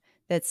step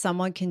that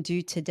someone can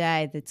do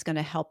today that's going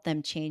to help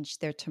them change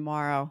their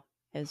tomorrow,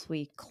 as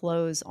we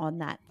close on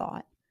that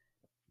thought?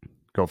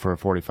 Go for a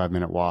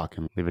 45-minute walk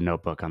and leave a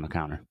notebook on the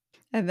counter.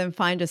 And then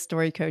find a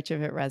story coach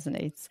if it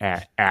resonates.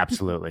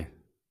 Absolutely.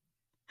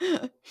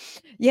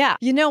 Yeah.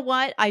 You know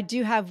what? I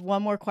do have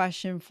one more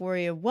question for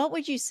you. What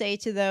would you say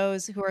to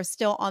those who are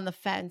still on the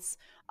fence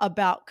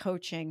about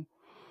coaching?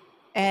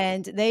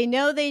 And they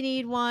know they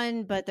need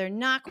one, but they're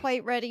not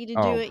quite ready to do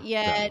Oh, it God.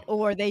 yet,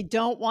 or they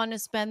don't want to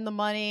spend the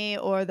money,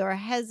 or they're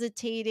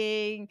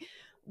hesitating.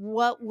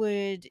 What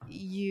would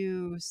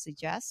you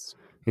suggest?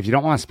 If you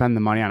don't want to spend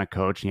the money on a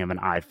coach and you have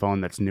an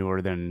iPhone that's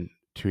newer than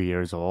 2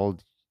 years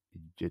old,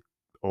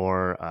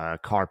 or a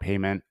car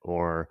payment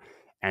or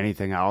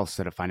anything else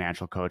that a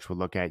financial coach would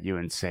look at you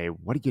and say,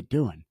 "What are you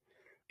doing?"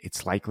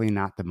 It's likely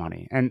not the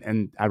money.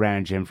 And I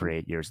ran a gym for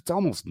 8 years. It's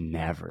almost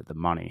never the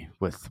money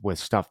with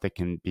stuff that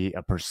can be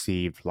a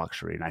perceived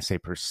luxury. And I say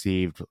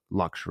perceived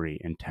luxury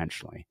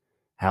intentionally.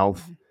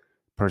 Health, Mhm.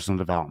 personal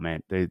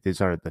development,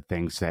 these are the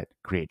things that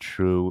create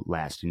true,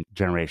 lasting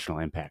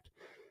generational impact.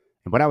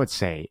 And what I would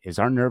say is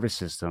our nervous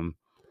system,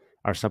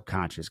 our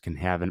subconscious can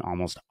have an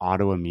almost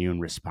autoimmune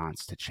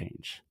response to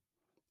change.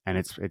 And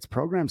it's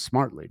programmed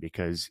smartly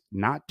because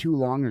not too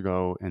long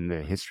ago in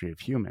the history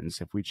of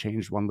humans, if we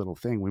changed one little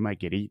thing, we might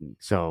get eaten.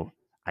 So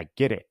I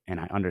get it and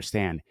I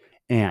understand.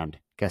 And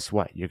guess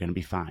what? You're going to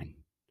be fine.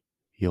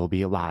 You'll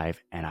be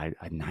alive. And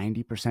a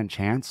 90%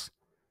 chance,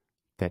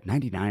 that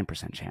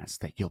 99% chance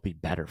that you'll be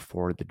better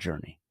for the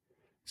journey.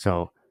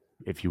 So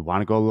if you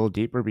want to go a little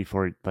deeper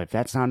but if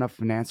that's not enough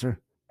of an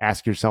answer,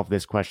 ask yourself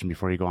this question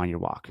before you go on your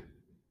walk.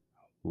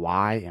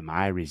 Why am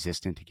I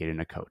resistant to getting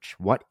a coach?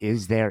 What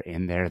is there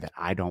in there that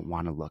I don't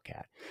want to look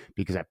at?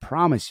 Because I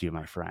promise you,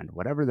 my friend,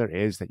 whatever there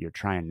is that you're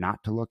trying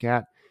not to look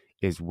at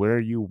is where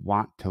you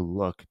want to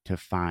look to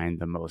find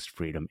the most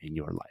freedom in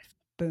your life.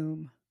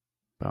 Boom.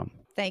 Boom.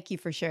 Thank you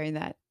for sharing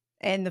that.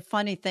 And the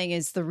funny thing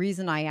is, the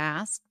reason I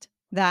asked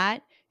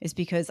that is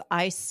because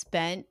I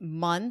spent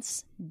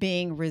months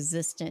being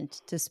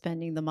resistant to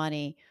spending the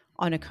money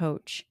on a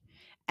coach.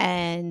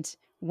 And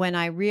when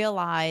I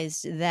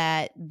realized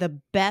that the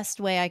best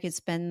way I could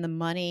spend the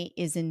money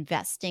is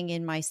investing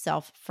in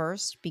myself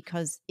first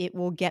because it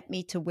will get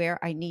me to where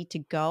I need to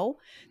go,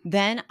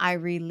 then I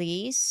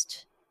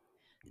released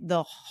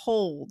the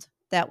hold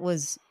that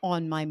was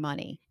on my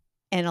money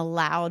and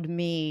allowed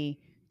me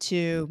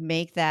to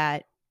make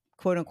that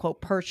quote unquote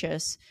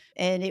purchase.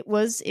 And it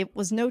was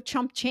no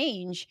chump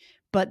change,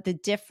 but the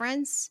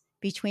difference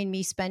between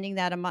me spending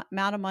that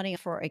amount of money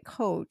for a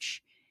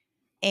coach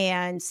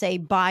and say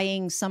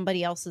buying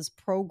somebody else's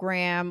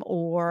program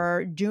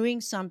or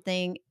doing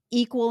something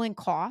equal in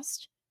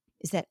cost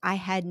is that I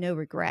had no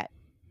regret.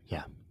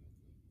 Yeah.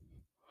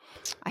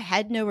 I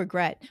had no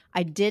regret.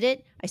 I did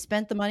it. I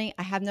spent the money.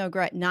 I have no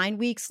regret. 9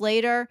 weeks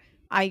later,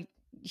 I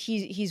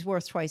he's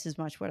worth twice as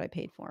much what I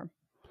paid for him.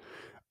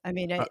 I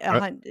mean, A,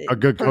 a, a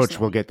good coach will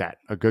personally. get that.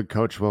 A good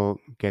coach will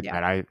get Yeah.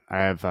 that. I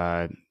have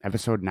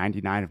episode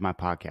 99 of my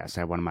podcast.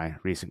 I had one of my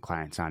recent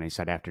clients on. He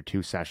said after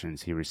 2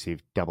 sessions, he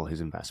received double his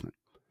investment.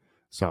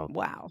 So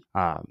Wow.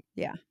 uh,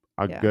 Yeah.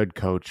 a Yeah. good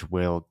coach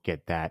will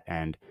get that.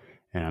 And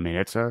I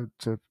mean, to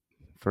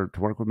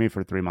work with me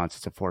for 3 months,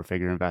 it's a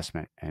 4-figure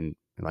investment. And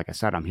like I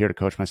said, I'm here to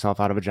coach myself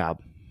out of a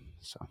job.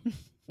 So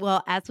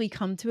Well, as we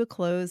come to a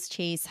close,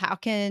 Chase, how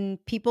can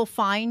people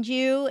find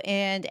you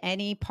and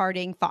any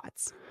parting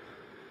thoughts?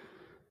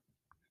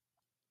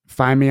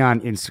 find me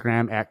on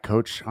Instagram at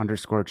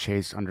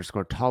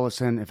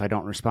coach_chase_Tolleson. If I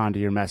don't respond to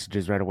your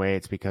messages right away,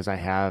 it's because I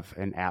have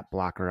an app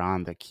blocker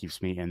on that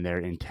keeps me in there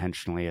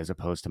intentionally as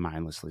opposed to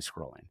mindlessly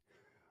scrolling.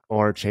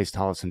 Or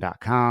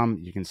chasetolleson.com.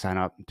 You can sign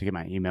up to get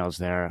my emails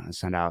there. I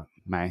send out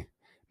my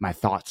my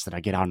thoughts that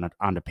I get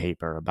onto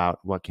paper about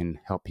what can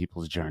help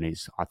people's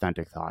journeys,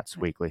 authentic thoughts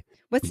weekly.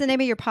 What's the name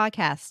of your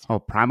podcast? Oh,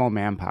 Primal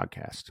Man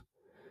Podcast.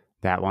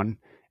 That one.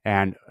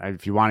 And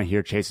if you want to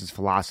hear Chase's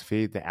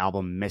philosophy, the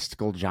album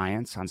Mystical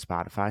Giants on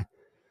Spotify.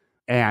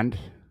 And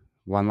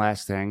one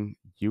last thing,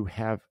 you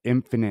have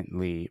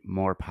infinitely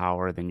more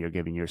power than you're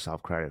giving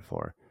yourself credit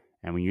for.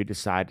 And when you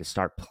decide to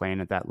start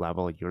playing at that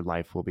level, your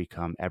life will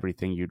become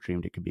everything you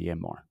dreamed it could be and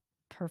more.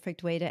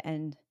 Perfect way to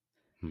end.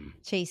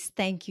 Chase,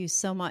 thank you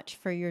so much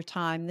for your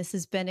time. This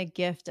has been a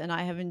gift, and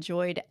I have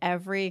enjoyed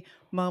every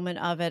moment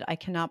of it. I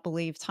cannot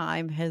believe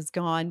time has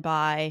gone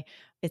by.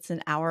 It's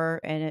an hour,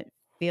 and it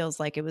feels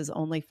like it was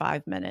only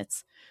 5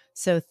 minutes.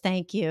 So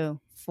thank you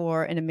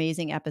for an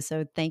amazing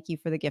episode. Thank you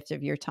for the gift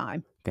of your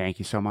time. Thank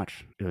you so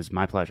much. It was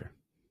my pleasure.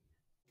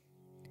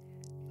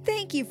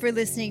 Thank you for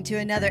listening to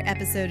another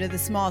episode of the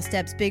Small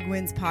Steps, Big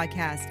Wins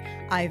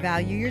podcast. I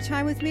value your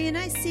time with me, and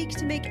I seek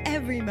to make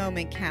every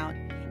moment count.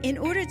 In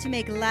order to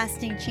make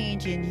lasting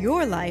change in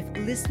your life,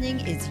 listening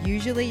is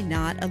usually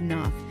not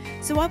enough.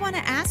 So I want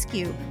to ask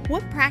you,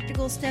 what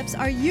practical steps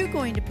are you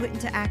going to put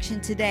into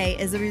action today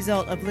as a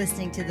result of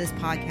listening to this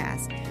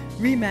podcast?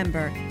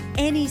 Remember,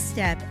 any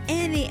step,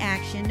 any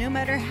action, no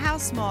matter how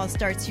small,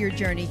 starts your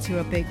journey to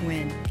a big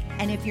win.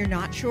 And if you're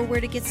not sure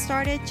where to get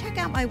started, check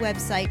out my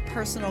website,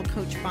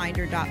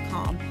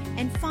 personalcoachfinder.com,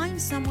 and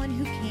find someone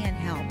who can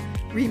help.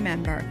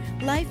 Remember,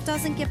 life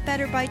doesn't get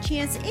better by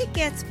chance, it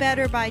gets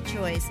better by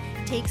choice.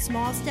 Take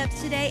small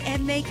steps today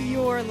and make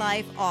your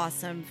life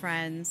awesome,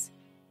 friends.